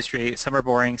in the industry. Some are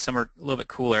boring, some are a little bit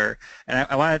cooler. And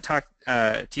I want to talk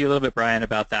to you a little bit, Brian,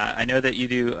 about that. I know that you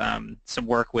do some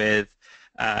work with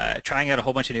trying out a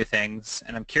whole bunch of new things,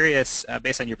 and I'm curious,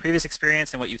 based on your previous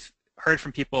experience and what you've heard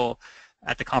from people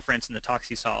at the conference and the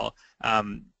talks you saw,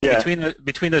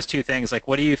 between those two things, like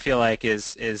what do you feel like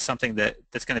is something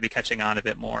that's going to be catching on a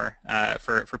bit more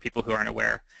for people who aren't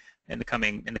aware in the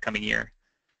coming year?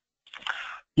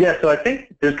 Yeah, so I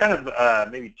think there's kind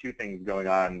of maybe two things going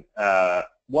on.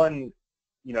 One,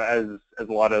 you know, as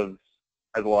a lot of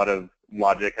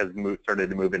logic has started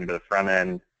to move into the front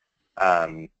end,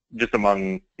 just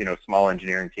among, you know, small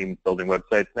engineering teams building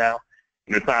websites now.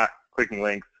 You know, it's not clicking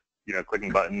links, you know,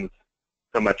 clicking buttons,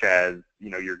 so much as, you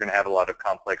know, you're going to have a lot of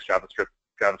complex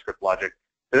JavaScript logic.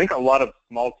 I think a lot of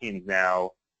small teams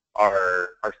now are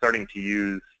starting to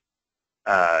use,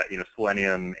 you know,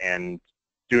 Selenium and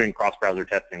doing cross-browser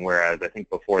testing, whereas I think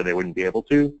before they wouldn't be able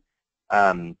to.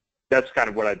 That's kind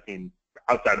of what I've seen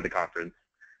outside of the conference.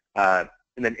 And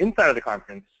then inside of the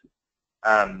conference,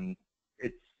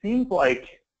 it seems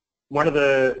like one of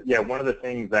the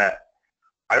things that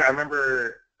I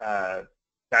remember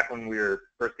back when we were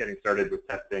first getting started with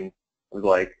testing, was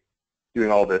like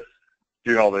doing all this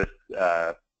you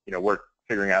know, work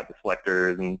figuring out the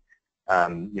selectors and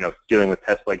you know, dealing with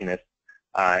test likeness,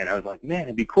 and I was like, man,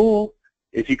 it'd be cool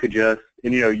if you could just,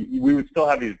 and you know, we would still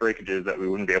have these breakages that we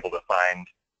wouldn't be able to find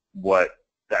what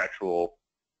the actual,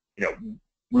 you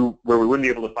know, where we wouldn't be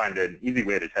able to find an easy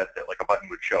way to test it. Like a button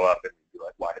would show up and you'd be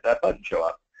like, why did that button show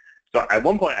up? So at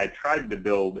one point I tried to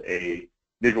build a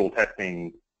visual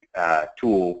testing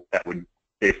tool that would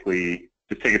basically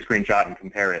just take a screenshot and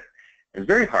compare it. It was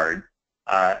very hard.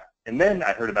 And then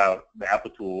I heard about the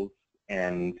Applitools,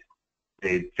 and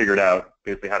they figured out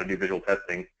basically how to do visual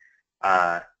testing.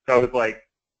 So I was like,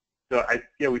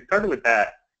 we started with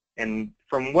that, And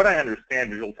from what I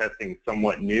understand, visual testing is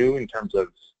somewhat new in terms of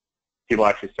people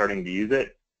actually starting to use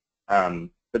it.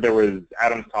 But there was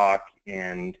Adam's talk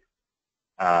and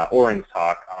Oren's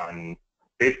talk on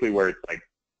basically where it's like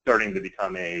starting to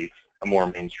become a more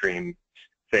mainstream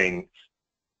thing.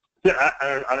 So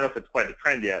I don't know if it's quite a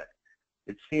trend yet.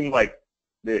 It seemed like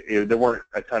there weren't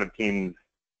a ton of teams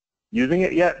using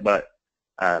it yet, but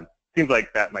it seems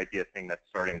like that might be a thing that's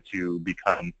starting to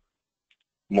become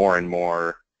more and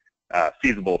more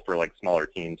feasible for like smaller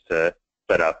teams to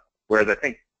set up. Whereas I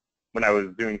think when I was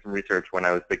doing some research, when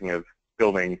I was thinking of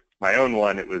building my own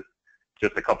one, it was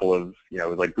just a couple of, it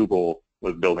was like Google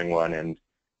was building one, and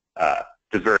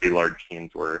just very large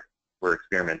teams were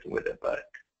experimenting with it. But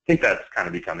I think that's kind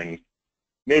of becoming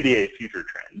maybe a future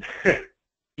trend.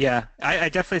 Yeah, I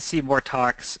definitely see more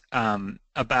talks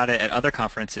about it at other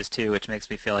conferences too, which makes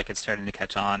me feel like it's starting to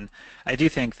catch on. I do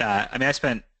think that, I mean, I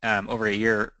spent over a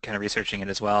year kind of researching it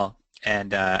as well,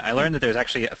 and I learned that there's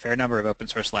actually a fair number of open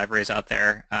source libraries out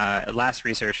there. Last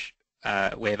research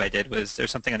wave I did was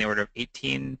there's something on the order of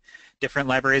 18 different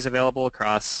libraries available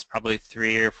across probably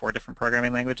 3 or 4 different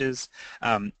programming languages.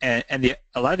 A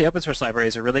lot of the open source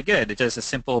libraries are really good. It does a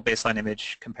simple baseline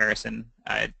image comparison.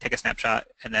 Take a snapshot,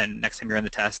 and then next time you run the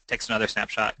test, takes another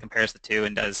snapshot, compares the two,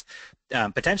 and does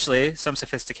potentially some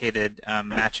sophisticated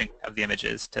matching of the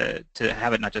images to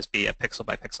have it not just be a pixel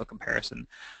by pixel comparison.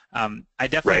 I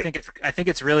definitely think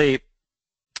it's really,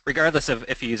 regardless of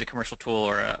if you use a commercial tool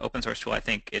or an open source tool, I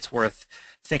think it's worth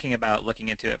thinking about looking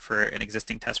into it for an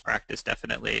existing test practice,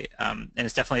 definitely. And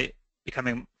it's definitely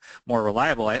becoming more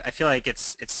reliable. I feel like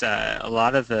it's a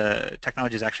lot of the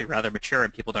technology is actually rather mature,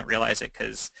 and people don't realize it,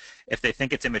 because if they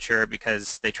think it's immature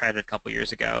because they tried it a couple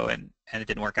years ago and it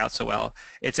didn't work out so well,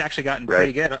 it's actually gotten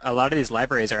pretty good. A lot of these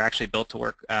libraries are actually built to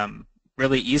work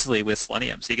really easily with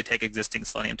Selenium. So you could take existing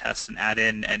Selenium tests and add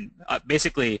in and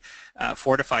basically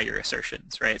fortify your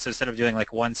assertions, right? So instead of doing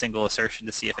like one single assertion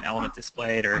to see if an element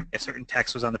displayed or if certain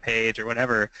text was on the page or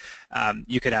whatever,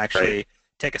 you could actually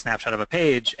take a snapshot of a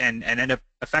page and end up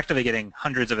effectively getting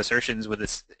hundreds of assertions with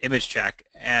this image check,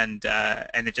 and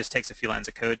it just takes a few lines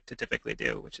of code to typically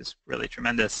do, which is really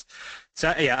tremendous.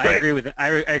 So yeah, I agree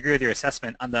with your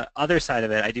assessment. On the other side of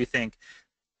it, I do think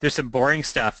there's some boring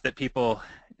stuff that people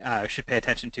should pay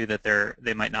attention to that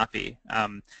they might not be.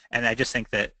 And I just think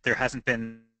that there hasn't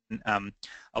been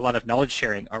a lot of knowledge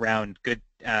sharing around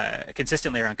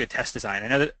consistently around good test design. I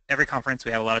know that every conference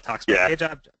we have a lot of talks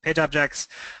about page objects,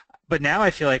 but now I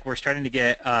feel like we're starting to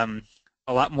get a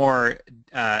lot more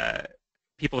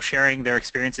people sharing their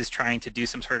experiences trying to do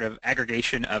some sort of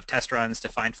aggregation of test runs to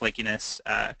find flakiness,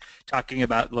 talking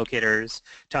about locators,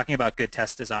 talking about good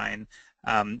test design.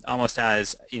 Almost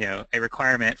as a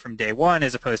requirement from day one,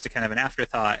 as opposed to kind of an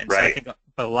afterthought. And so I think,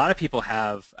 but a lot of people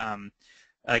have,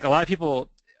 like a lot of people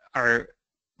are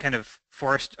kind of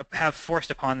forced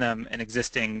upon them an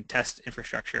existing test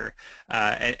infrastructure,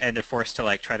 and they're forced to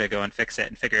like try to go and fix it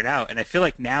and figure it out. And I feel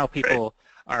like now people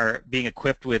are being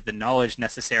equipped with the knowledge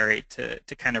necessary to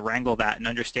kind of wrangle that and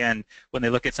understand when they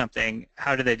look at something,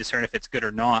 how do they discern if it's good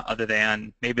or not, other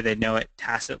than maybe they know it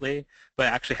tacitly, but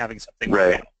actually having something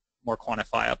more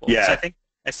quantifiable. Yeah. So I think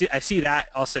I see that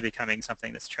also becoming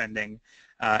something that's trending,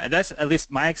 and that's at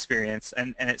least my experience,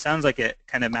 and it sounds like it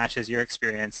kind of matches your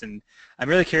experience. And I'm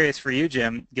really curious for you,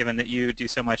 Jim, given that you do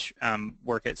so much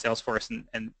work at Salesforce,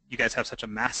 and you guys have such a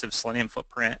massive Selenium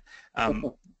footprint.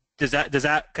 Does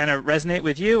that kind of resonate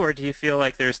with you, or do you feel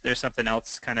like there's something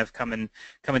else kind of coming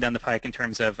down the pike in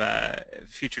terms of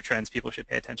future trends people should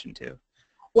pay attention to?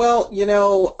 Well,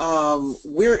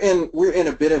 we're in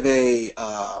a bit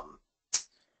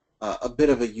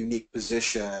of a unique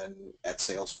position at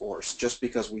Salesforce, just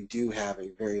because we do have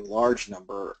a very large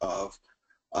number of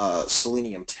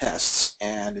Selenium tests,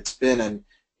 and it's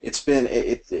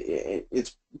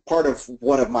part of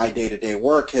one of my day-to-day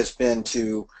work has been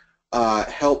to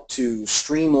help to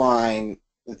streamline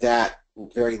that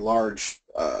very large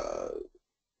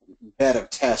bed of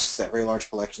tests, that very large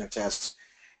collection of tests,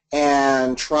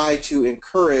 and try to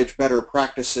encourage better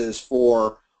practices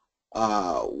for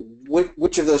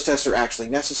which of those tests are actually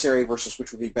necessary versus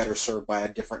which would be better served by a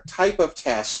different type of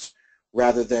test,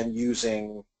 rather than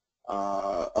using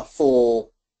a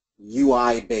full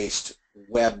UI-based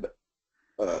web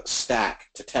stack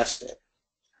to test it.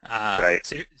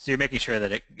 So you're making sure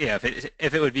that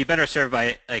if it would be better served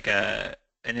by like an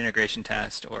integration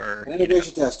test, or an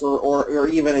integration test, or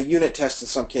even a unit test in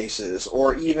some cases,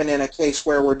 or even in a case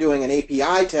where we're doing an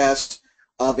API test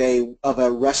of a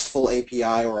RESTful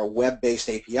API or a web-based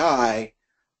API,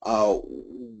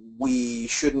 we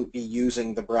shouldn't be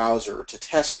using the browser to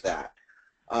test that.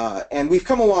 And we've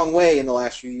come a long way in the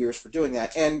last few years for doing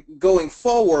that. And going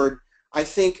forward, I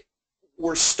think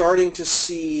we're starting to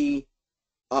see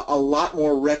a lot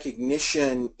more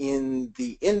recognition in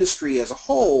the industry as a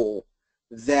whole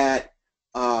that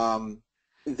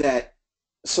that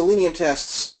Selenium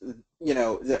tests,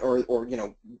 or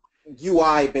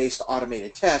UI-based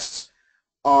automated tests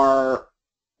are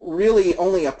really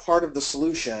only a part of the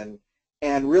solution,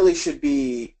 and really should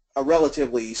be a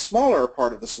relatively smaller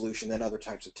part of the solution than other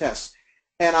types of tests.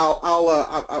 And I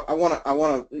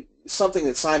want to something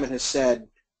that Simon has said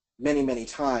many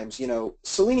times.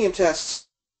 Selenium tests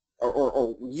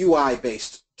or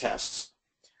UI-based tests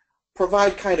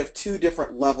provide kind of two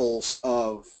different levels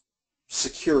of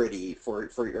security for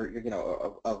your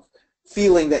of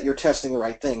feeling that you're testing the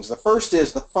right things. The first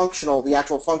is the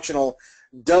actual functional.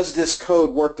 Does this code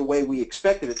work the way we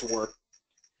expected it to work?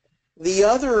 The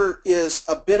other is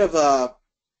a bit of a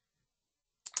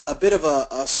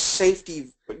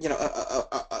safety,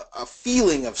 a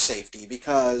feeling of safety,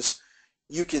 because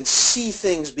you can see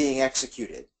things being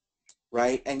executed,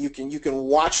 right? And you can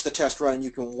watch the test run, and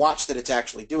you can watch that it's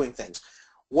actually doing things.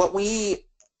 What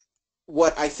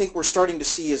I think we're starting to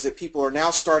see is that people are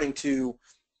now starting to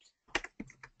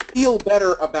feel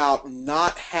better about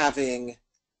not having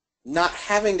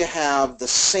to have the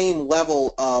same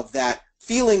level of that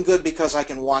feeling good because I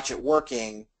can watch it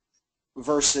working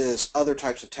versus other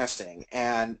types of testing.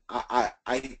 And I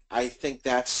think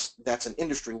that's an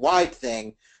industry-wide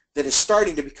thing that is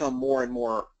starting to become more and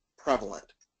more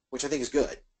prevalent, which I think is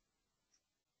good.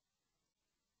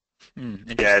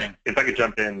 Interesting. Yeah, if I could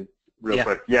jump in real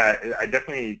quick. Yeah, I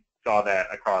definitely saw that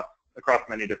across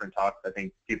many different talks. I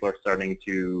think people are starting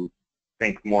to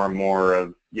think more and more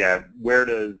of, where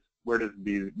do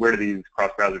these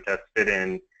cross-browser tests fit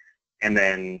in, and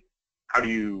then how do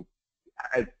you,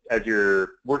 as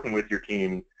you're working with your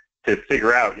team to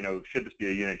figure out, should this be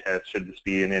a unit test, should this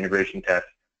be an integration test,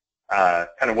 kind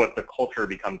of what the culture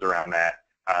becomes around that.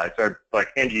 So like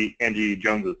Angie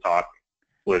Jones's talk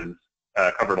was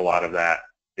covered a lot of that,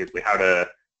 basically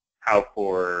how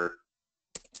for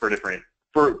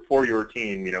your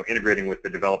team, integrating with the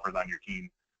developers on your team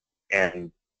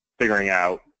and figuring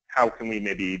out how can we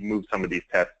maybe move some of these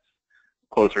tests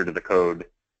closer to the code,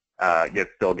 yet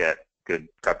still get good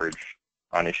coverage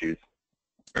on issues.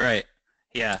 Right.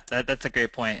 Yeah, that's a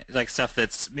great point. Like stuff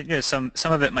that's, some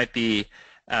of it might be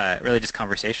really just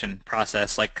conversation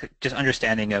process, like just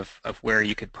understanding of where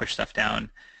you could push stuff down,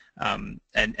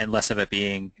 and less of it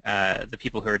being the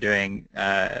people who are doing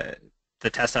the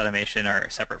test automation are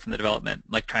separate from the development,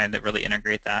 like trying to really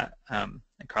integrate that and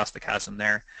cross the chasm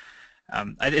there.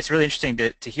 It's really interesting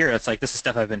to hear. It's like this is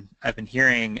stuff I've been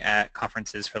hearing at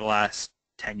conferences for the last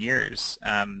 10 years,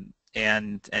 and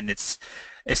it's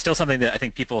still something that I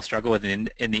think people struggle with in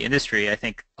the industry. I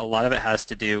think a lot of it has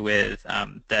to do with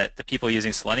that the people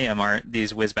using Selenium aren't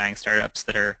these whiz-bang startups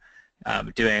that are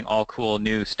doing all cool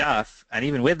new stuff, and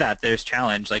even with that there's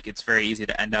challenge. Like it's very easy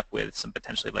to end up with some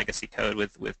potentially legacy code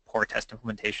with poor test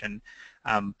implementation,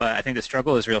 but I think the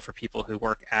struggle is real for people who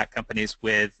work at companies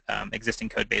with existing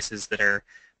code bases that are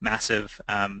massive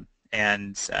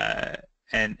and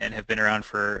have been around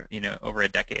for over a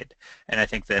decade, and I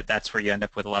think that's where you end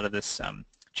up with a lot of this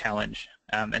challenge.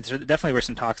 And so definitely were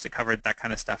some talks that covered that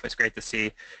kind of stuff. It's great to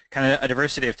see kind of a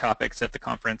diversity of topics at the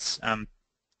conference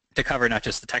to cover not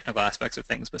just the technical aspects of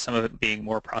things, but some of it being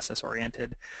more process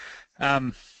oriented.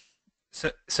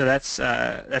 So that's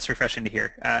refreshing to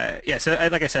hear. Yeah, so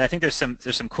like I said, I think there's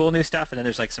some cool new stuff, and then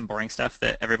there's like some boring stuff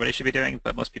that everybody should be doing,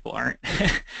 but most people aren't.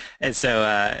 And so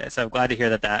I'm glad to hear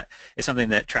that is something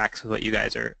that tracks with what you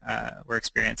guys were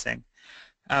experiencing.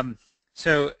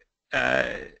 So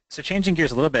changing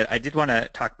gears a little bit, I did want to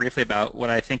talk briefly about what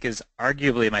I think is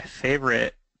arguably my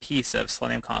favorite piece of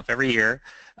Selenium Conf every year.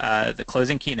 The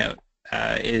closing keynote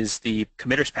is the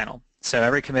committers panel. So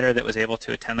every committer that was able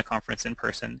to attend the conference in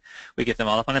person, we get them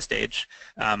all up on a stage,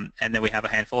 and then we have a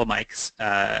handful of mics,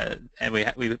 and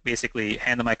we basically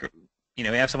hand the mic. We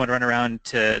have someone run around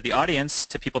to the audience,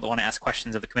 to people that want to ask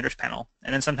questions of the committers panel,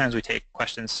 and then sometimes we take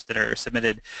questions that are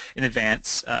submitted in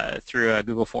advance through a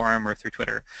Google form or through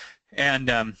Twitter. And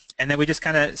then we just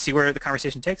kind of see where the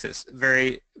conversation takes us.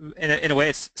 In a way,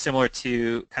 it's similar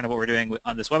to kind of what we're doing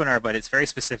on this webinar, but it's very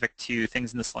specific to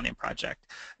things in the Selenium project.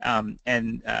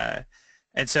 And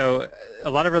so a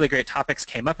lot of really great topics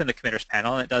came up in the committers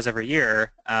panel, and it does every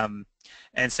year. And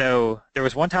so there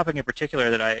was one topic in particular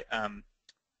that I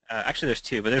actually there's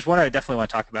two, but there's one I definitely want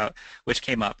to talk about which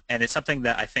came up, and it's something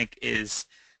that I think is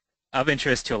of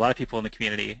interest to a lot of people in the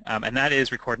community, and that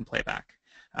is record and playback.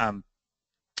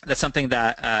 That's something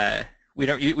that we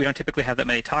don't typically have that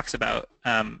many talks about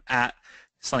at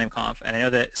Selenium Conf, and I know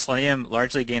that Selenium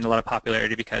largely gained a lot of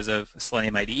popularity because of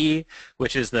Selenium IDE,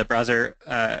 which is the browser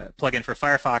plugin for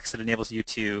Firefox that enables you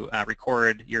to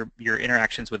record your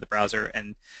interactions with the browser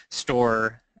and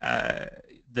store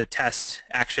the test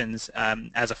actions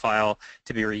as a file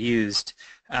to be reused.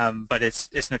 But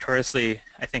it's notoriously,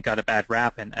 I think, got a bad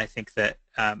rap, and I think that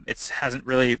it hasn't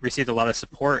really received a lot of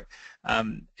support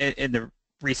in the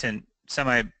recent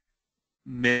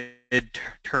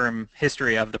mid-term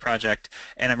history of the project.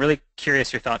 And I'm really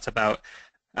curious your thoughts about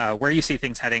where you see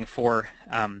things heading for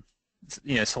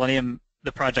Selenium,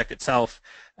 the project itself,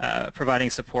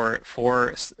 providing support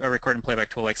for a record and playback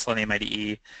tool like Selenium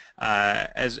IDE,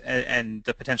 and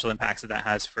the potential impacts that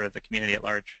has for the community at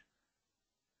large.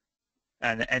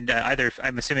 And either,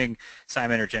 I'm assuming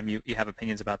Simon or Jim, you have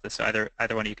opinions about this, so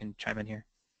either one of you can chime in here.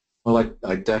 Well,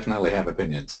 I definitely have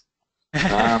opinions.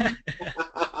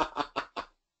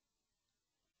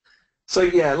 So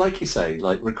yeah, like you say,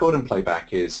 like record and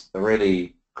playback is a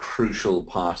really crucial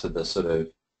part of the sort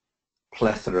of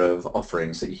plethora of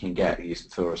offerings that you can get using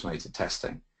for automated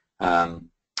testing. There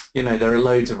are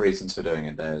loads of reasons for doing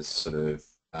it. There's sort of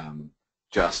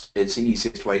it's the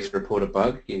easiest way to report a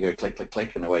bug. You go click, click,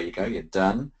 click, and away you go. You're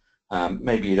done.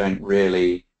 Maybe you don't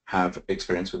really have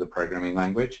experience with a programming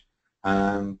language.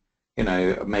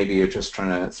 Maybe you're just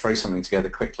trying to throw something together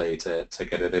quickly to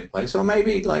get it in place, or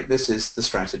maybe like this is the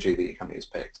strategy that your company has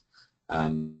picked,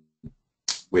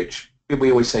 which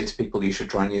we always say to people you should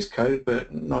try and use code,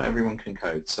 but not everyone can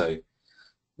code, so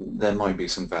there might be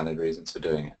some valid reasons for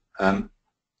doing it.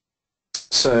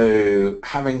 So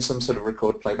having some sort of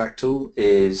record playback tool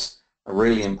is a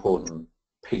really important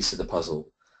piece of the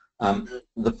puzzle.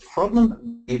 The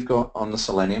problem you've got on the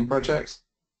Selenium project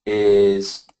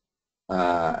is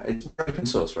it's open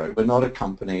source, right? We're not a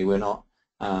company. We're not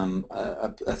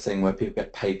a thing where people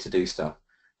get paid to do stuff.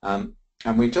 And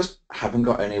we just haven't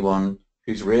got anyone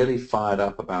who's really fired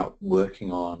up about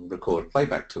working on record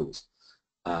playback tools,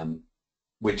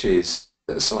 which is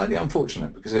slightly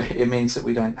unfortunate because it means that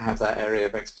we don't have that area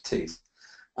of expertise.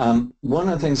 One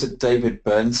of the things that David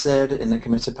Burns said in the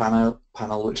committer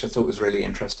panel, which I thought was really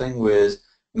interesting, was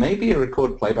maybe a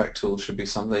record playback tool should be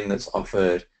something that's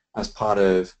offered as part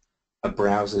of a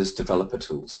browser's developer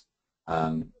tools.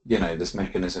 This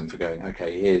mechanism for going,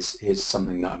 okay, here's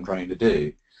something that I'm trying to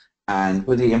do. And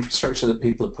with the infrastructure that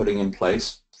people are putting in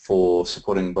place for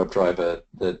supporting WebDriver,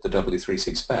 the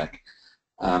W3C spec,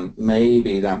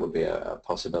 maybe that would be a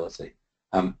possibility.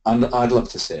 I'd love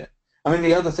to see it. I mean,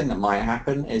 the other thing that might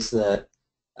happen is that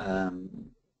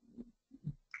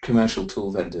commercial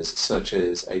tool vendors such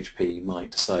as HP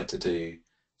might decide to do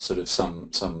sort of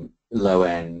some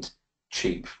low-end,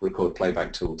 cheap record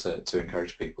playback tool to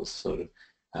encourage people to sort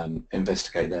of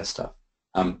investigate their stuff.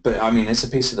 But I mean, it's a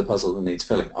piece of the puzzle that needs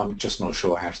filling. I'm just not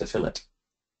sure how to fill it.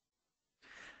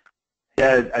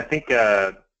 Yeah, I think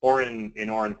in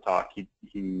Oren's talk,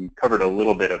 he covered a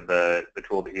little bit of the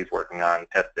tool that he's working on,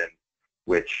 Testin,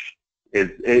 which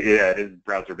is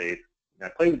browser-based. I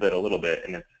played with it a little bit,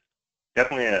 and it's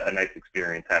definitely a nice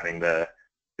experience having the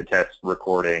test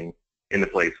recording in the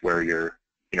place where your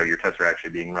tests are actually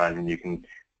being run, and you can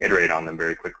iterate on them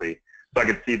very quickly. So I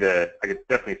could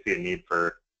definitely see a need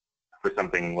for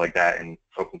something like that in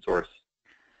open source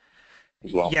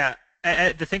as well. Yeah,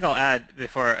 the thing I'll add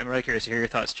before, I'm really curious to hear your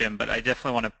thoughts, Jim, but I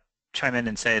definitely want to chime in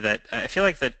and say that I feel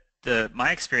like that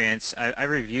my experience, I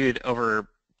reviewed over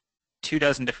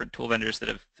 24 different tool vendors that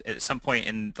have at some point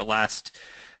in the last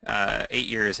 8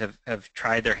 years have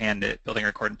tried their hand at building a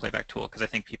record and playback tool, because I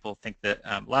think people think that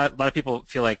a lot of people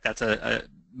feel like that's a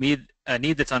need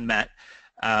that's unmet,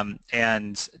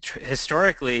 and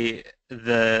historically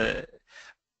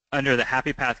under the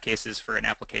happy path cases for an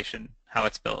application, how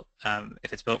it's built,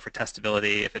 if it's built for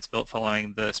testability, if it's built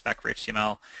following the spec for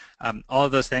HTML, all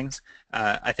of those things,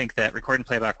 I think that record and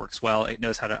playback works well. It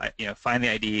knows how to find the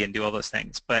ID and do all those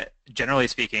things. But generally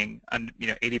speaking, 80%,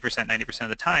 90% of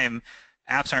the time,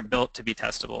 apps aren't built to be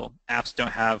testable. Apps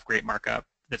don't have great markup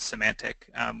that's semantic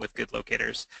with good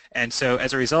locators. And so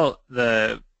as a result,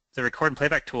 the record and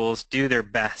playback tools do their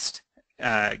best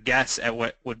guess at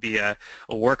what would be a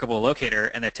workable locator,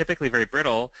 and they're typically very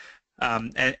brittle,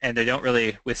 and they don't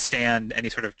really withstand any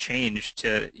sort of change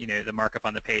to the markup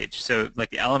on the page. So like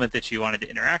the element that you wanted to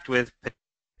interact with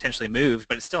potentially moved,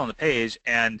 but it's still on the page,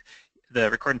 and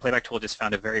the record and playback tool just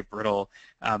found a very brittle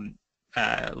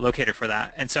locator for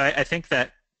that. And so I think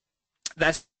that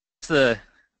that's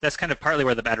kind of partly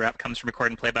where the bad rap comes from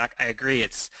record and playback. I agree,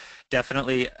 it's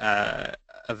definitely a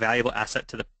valuable asset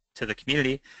to the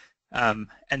community. And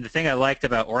the thing I liked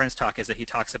about Oren's talk is that he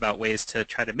talks about ways to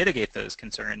try to mitigate those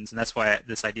concerns, and that's why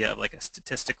this idea of like a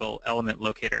statistical element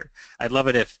locator. I'd love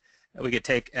it if we could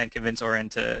take and convince Oren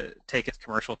to take its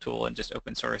commercial tool and just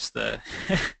open source the,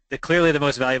 clearly the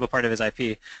most valuable part of his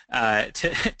IP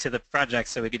to the project,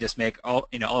 so we could just make all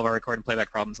of our record and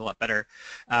playback problems a lot better.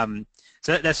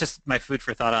 So that's just my food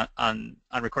for thought on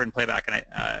record and playback, and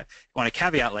I want to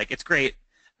caveat, like, it's great,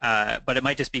 but it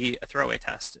might just be a throwaway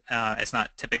test. It's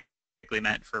not typically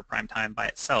meant for prime time by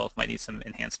itself. Might need some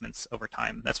enhancements over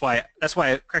time. That's why,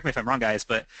 correct me if I'm wrong, guys,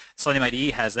 but Selenium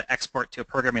IDE has the export to a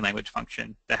programming language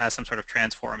function that has some sort of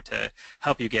transform to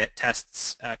help you get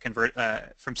tests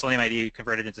from Selenium IDE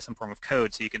converted into some form of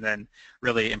code, so you can then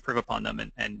really improve upon them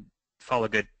and follow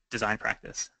good design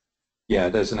practice. Yeah,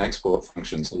 there's an export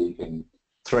function, so you can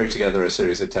throw together a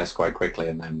series of tests quite quickly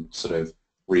and then sort of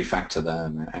refactor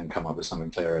them and come up with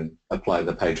something clear and apply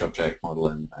the page object model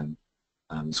and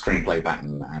screenplay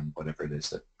pattern and whatever it is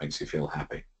that makes you feel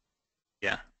happy.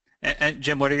 Yeah. And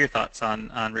Jim, what are your thoughts on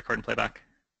record and playback?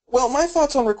 Well, my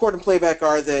thoughts on record and playback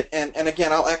are that, and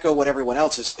again, I'll echo what everyone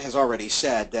else has already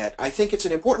said, that I think it's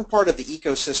an important part of the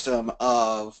ecosystem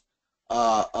of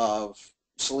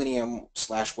Selenium /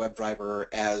 WebDriver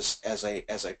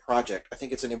as a project. I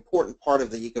think it's an important part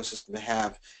of the ecosystem to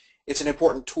have. It's an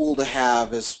important tool to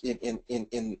have as in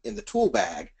the tool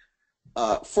bag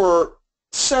for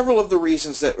several of the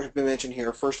reasons that have been mentioned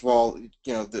here. First of all,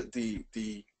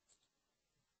 the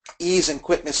ease and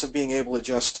quickness of being able to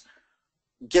just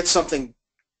get something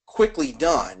quickly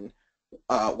done,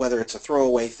 whether it's a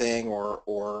throwaway thing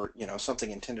or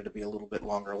something intended to be a little bit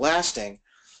longer lasting.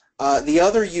 The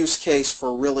other use case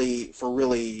for a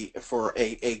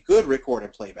good record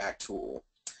and playback tool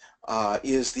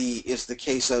is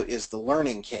the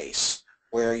learning case,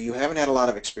 where you haven't had a lot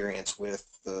of experience with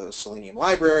the Selenium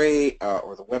library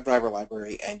or the WebDriver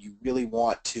library, and you really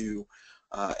want to,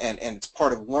 and it's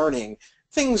part of learning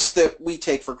things that we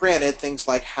take for granted, things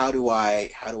like how do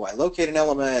I locate an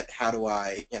element, how do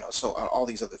I, so all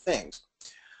these other things.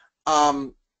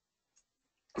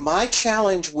 My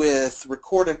challenge with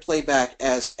record and playback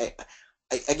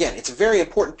again, it's a very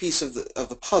important piece of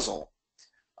the puzzle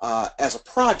as a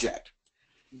project,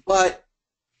 but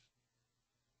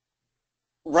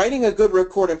writing a good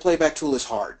record and playback tool is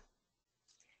hard,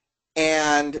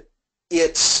 and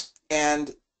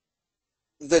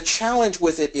the challenge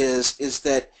with it is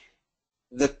that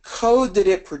the code that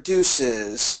it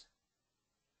produces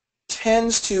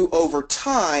tends to, over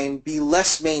time, be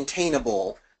less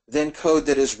maintainable than code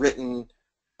that is written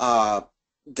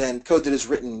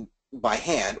by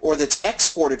hand, or that's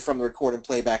exported from the record and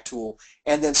playback tool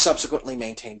and then subsequently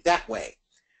maintained that way.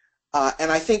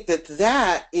 And I think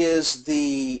that is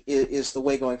the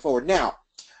way going forward. Now,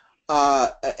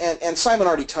 and Simon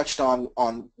already touched on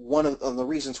one of the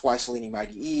reasons why Selenium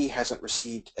IDE hasn't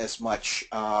received as much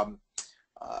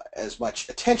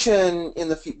attention in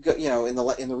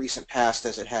the recent past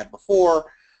as it had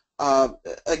before.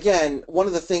 Again, one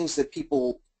of the things that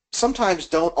people sometimes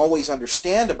don't always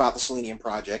understand about the Selenium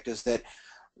project is that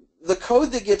the code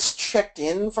that gets checked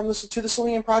in to the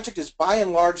Selenium project is by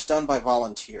and large done by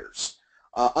volunteers,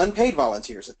 unpaid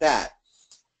volunteers at that.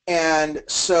 And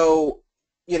so,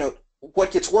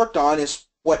 what gets worked on is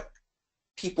what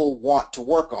people want to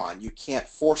work on. You can't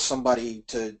force somebody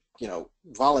to,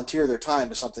 volunteer their time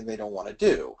to something they don't want to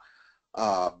do.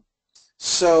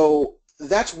 So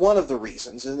that's one of the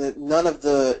reasons, and that none of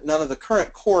the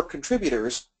current core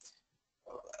contributors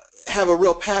have a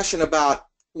real passion about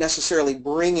necessarily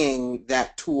bringing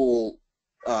that tool,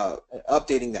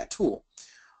 updating that tool.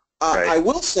 Right. I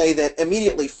will say that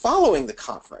immediately following the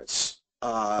conference,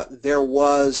 there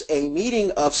was a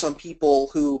meeting of some people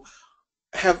who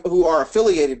are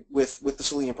affiliated with the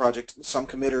Selenium project, some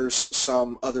committers,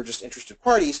 some other just interested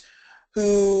parties,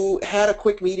 who had a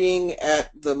quick meeting at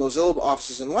the Mozilla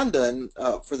offices in London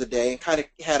for the day, and kind of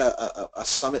had a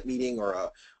summit meeting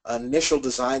or an initial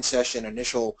design session,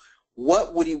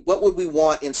 what would we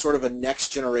want in sort of a next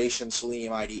generation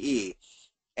Selenium IDE.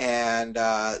 And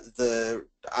I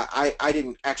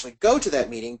didn't actually go to that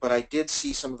meeting, but I did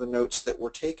see some of the notes that were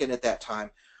taken at that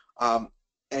time. And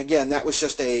again, that was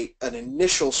just an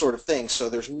initial sort of thing, so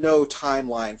there's no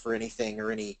timeline for anything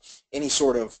or any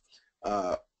sort of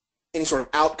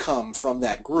outcome from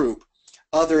that group,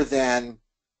 other than,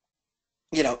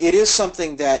 it is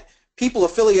something that people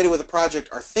affiliated with the project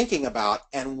are thinking about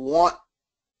and want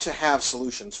to have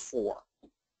solutions for.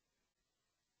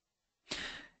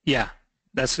 Yeah,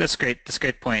 That's great. That's a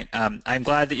great point. I'm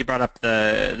glad that you brought up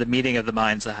the meeting of the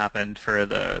minds that happened for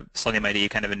the Selenium IDE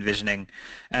kind of envisioning.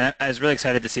 And I was really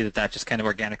excited to see that that just kind of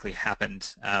organically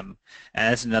happened. And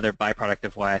that's another byproduct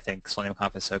of why I think Selenium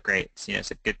Conf is so great. It's, you know,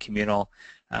 it's a good communal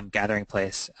gathering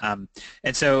place. And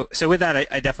so with that,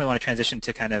 I definitely want to transition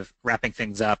to kind of wrapping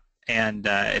things up. And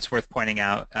it's worth pointing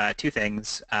out two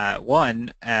things.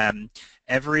 One,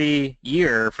 every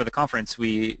year for the conference,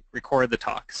 we record the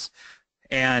talks.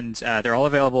 And they're all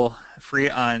available free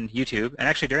on YouTube. And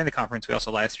actually during the conference we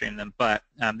also live stream them, but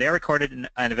they are recorded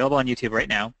and available on YouTube right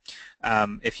now.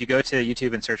 If you go to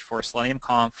YouTube and search for Selenium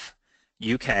Conf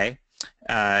UK,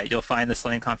 you'll find the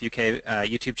Selenium Conf UK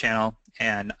YouTube channel,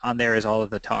 and on there is all of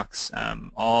the talks, I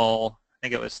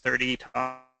think it was 30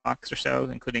 talks or so,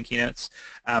 including keynotes.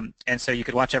 And so you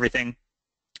could watch everything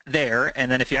there,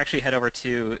 and then if you actually head over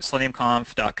to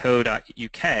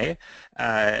seleniumconf.co.uk,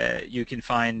 you can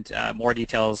find more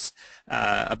details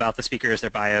about the speakers,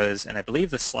 their bios, and I believe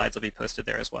the slides will be posted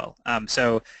there as well.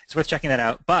 So it's worth checking that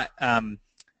out, but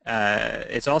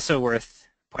it's also worth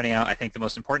pointing out, I think, the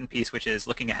most important piece, which is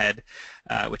looking ahead,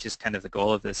 which is kind of the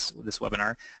goal of this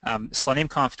webinar. Selenium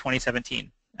Conf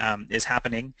 2017. Is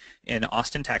happening in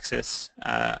Austin, Texas,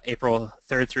 April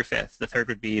 3rd through 5th. The 3rd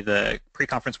would be the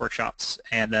pre-conference workshops,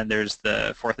 and then there's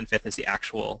the 4th and 5th is the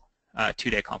actual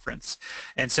two-day conference.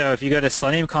 And so if you go to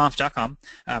seleniumconf.com,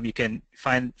 you can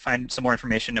find some more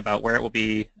information about where it will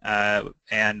be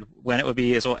and when it will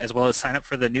be, as well as sign up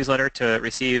for the newsletter to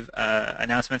receive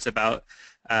announcements about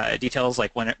details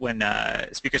like when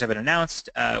speakers have been announced,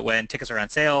 when tickets are on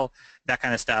sale, that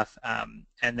kind of stuff,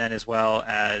 and then as well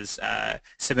as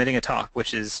submitting a talk,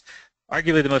 which is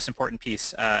arguably the most important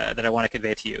piece that I want to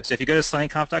convey to you. So if you go to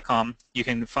seleniumconf.com, you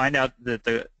can find out that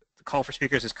the call for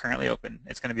speakers is currently open.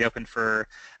 It's going to be open for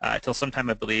till sometime,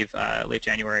 I believe, late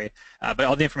January, but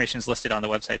all the information is listed on the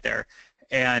website there.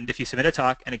 And if you submit a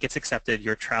talk and it gets accepted,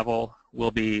 your travel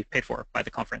will be paid for by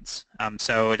the conference.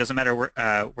 So it doesn't matter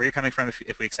where you're coming from.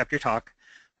 If we accept your talk,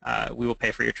 we will pay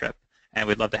for your trip. And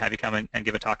we'd love to have you come and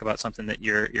give a talk about something that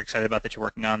you're excited about, that you're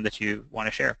working on, that you want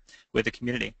to share with the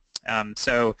community.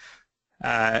 Also,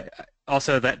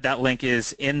 that link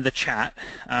is in the chat,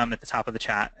 at the top of the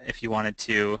chat, if you wanted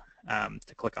to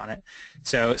click on it.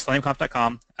 So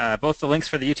seleniumconf.com, both the links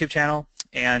for the YouTube channel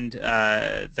and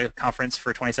the conference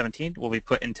for 2017 will be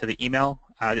put into the email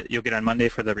that you'll get on Monday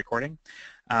for the recording.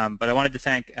 But I wanted to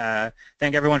thank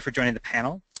everyone for joining the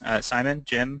panel. Simon,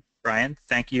 Jim, Brian,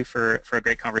 thank you for a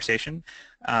great conversation.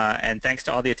 And thanks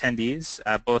to all the attendees,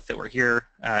 both that were here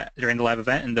during the live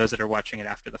event and those that are watching it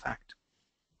after the fact.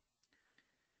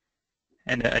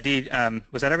 And Adi,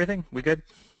 was that everything? We good?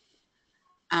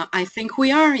 I think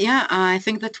we are, yeah. I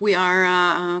think that we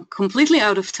are completely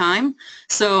out of time.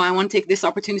 So I want to take this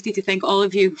opportunity to thank all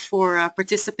of you for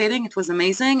participating. It was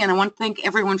amazing. And I want to thank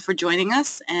everyone for joining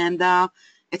us. And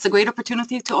it's a great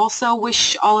opportunity to also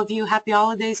wish all of you happy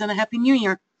holidays and a happy new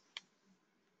year.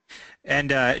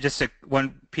 And just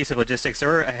one piece of logistics, there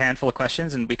were a handful of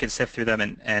questions, and we could sift through them,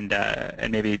 and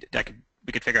maybe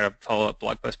we could figure out a follow-up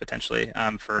blog post potentially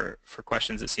for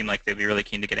questions that seem like they'd be really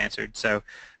keen to get answered. So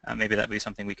maybe that'd be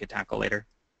something we could tackle later.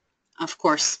 Of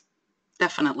course,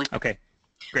 definitely. Okay,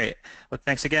 great. Well,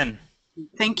 thanks again.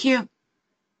 Thank you.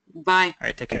 Bye. All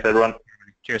right, take care. Thanks, everyone.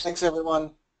 Cheers. Thanks,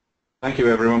 everyone. Thank you,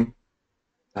 everyone.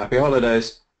 Happy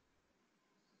holidays.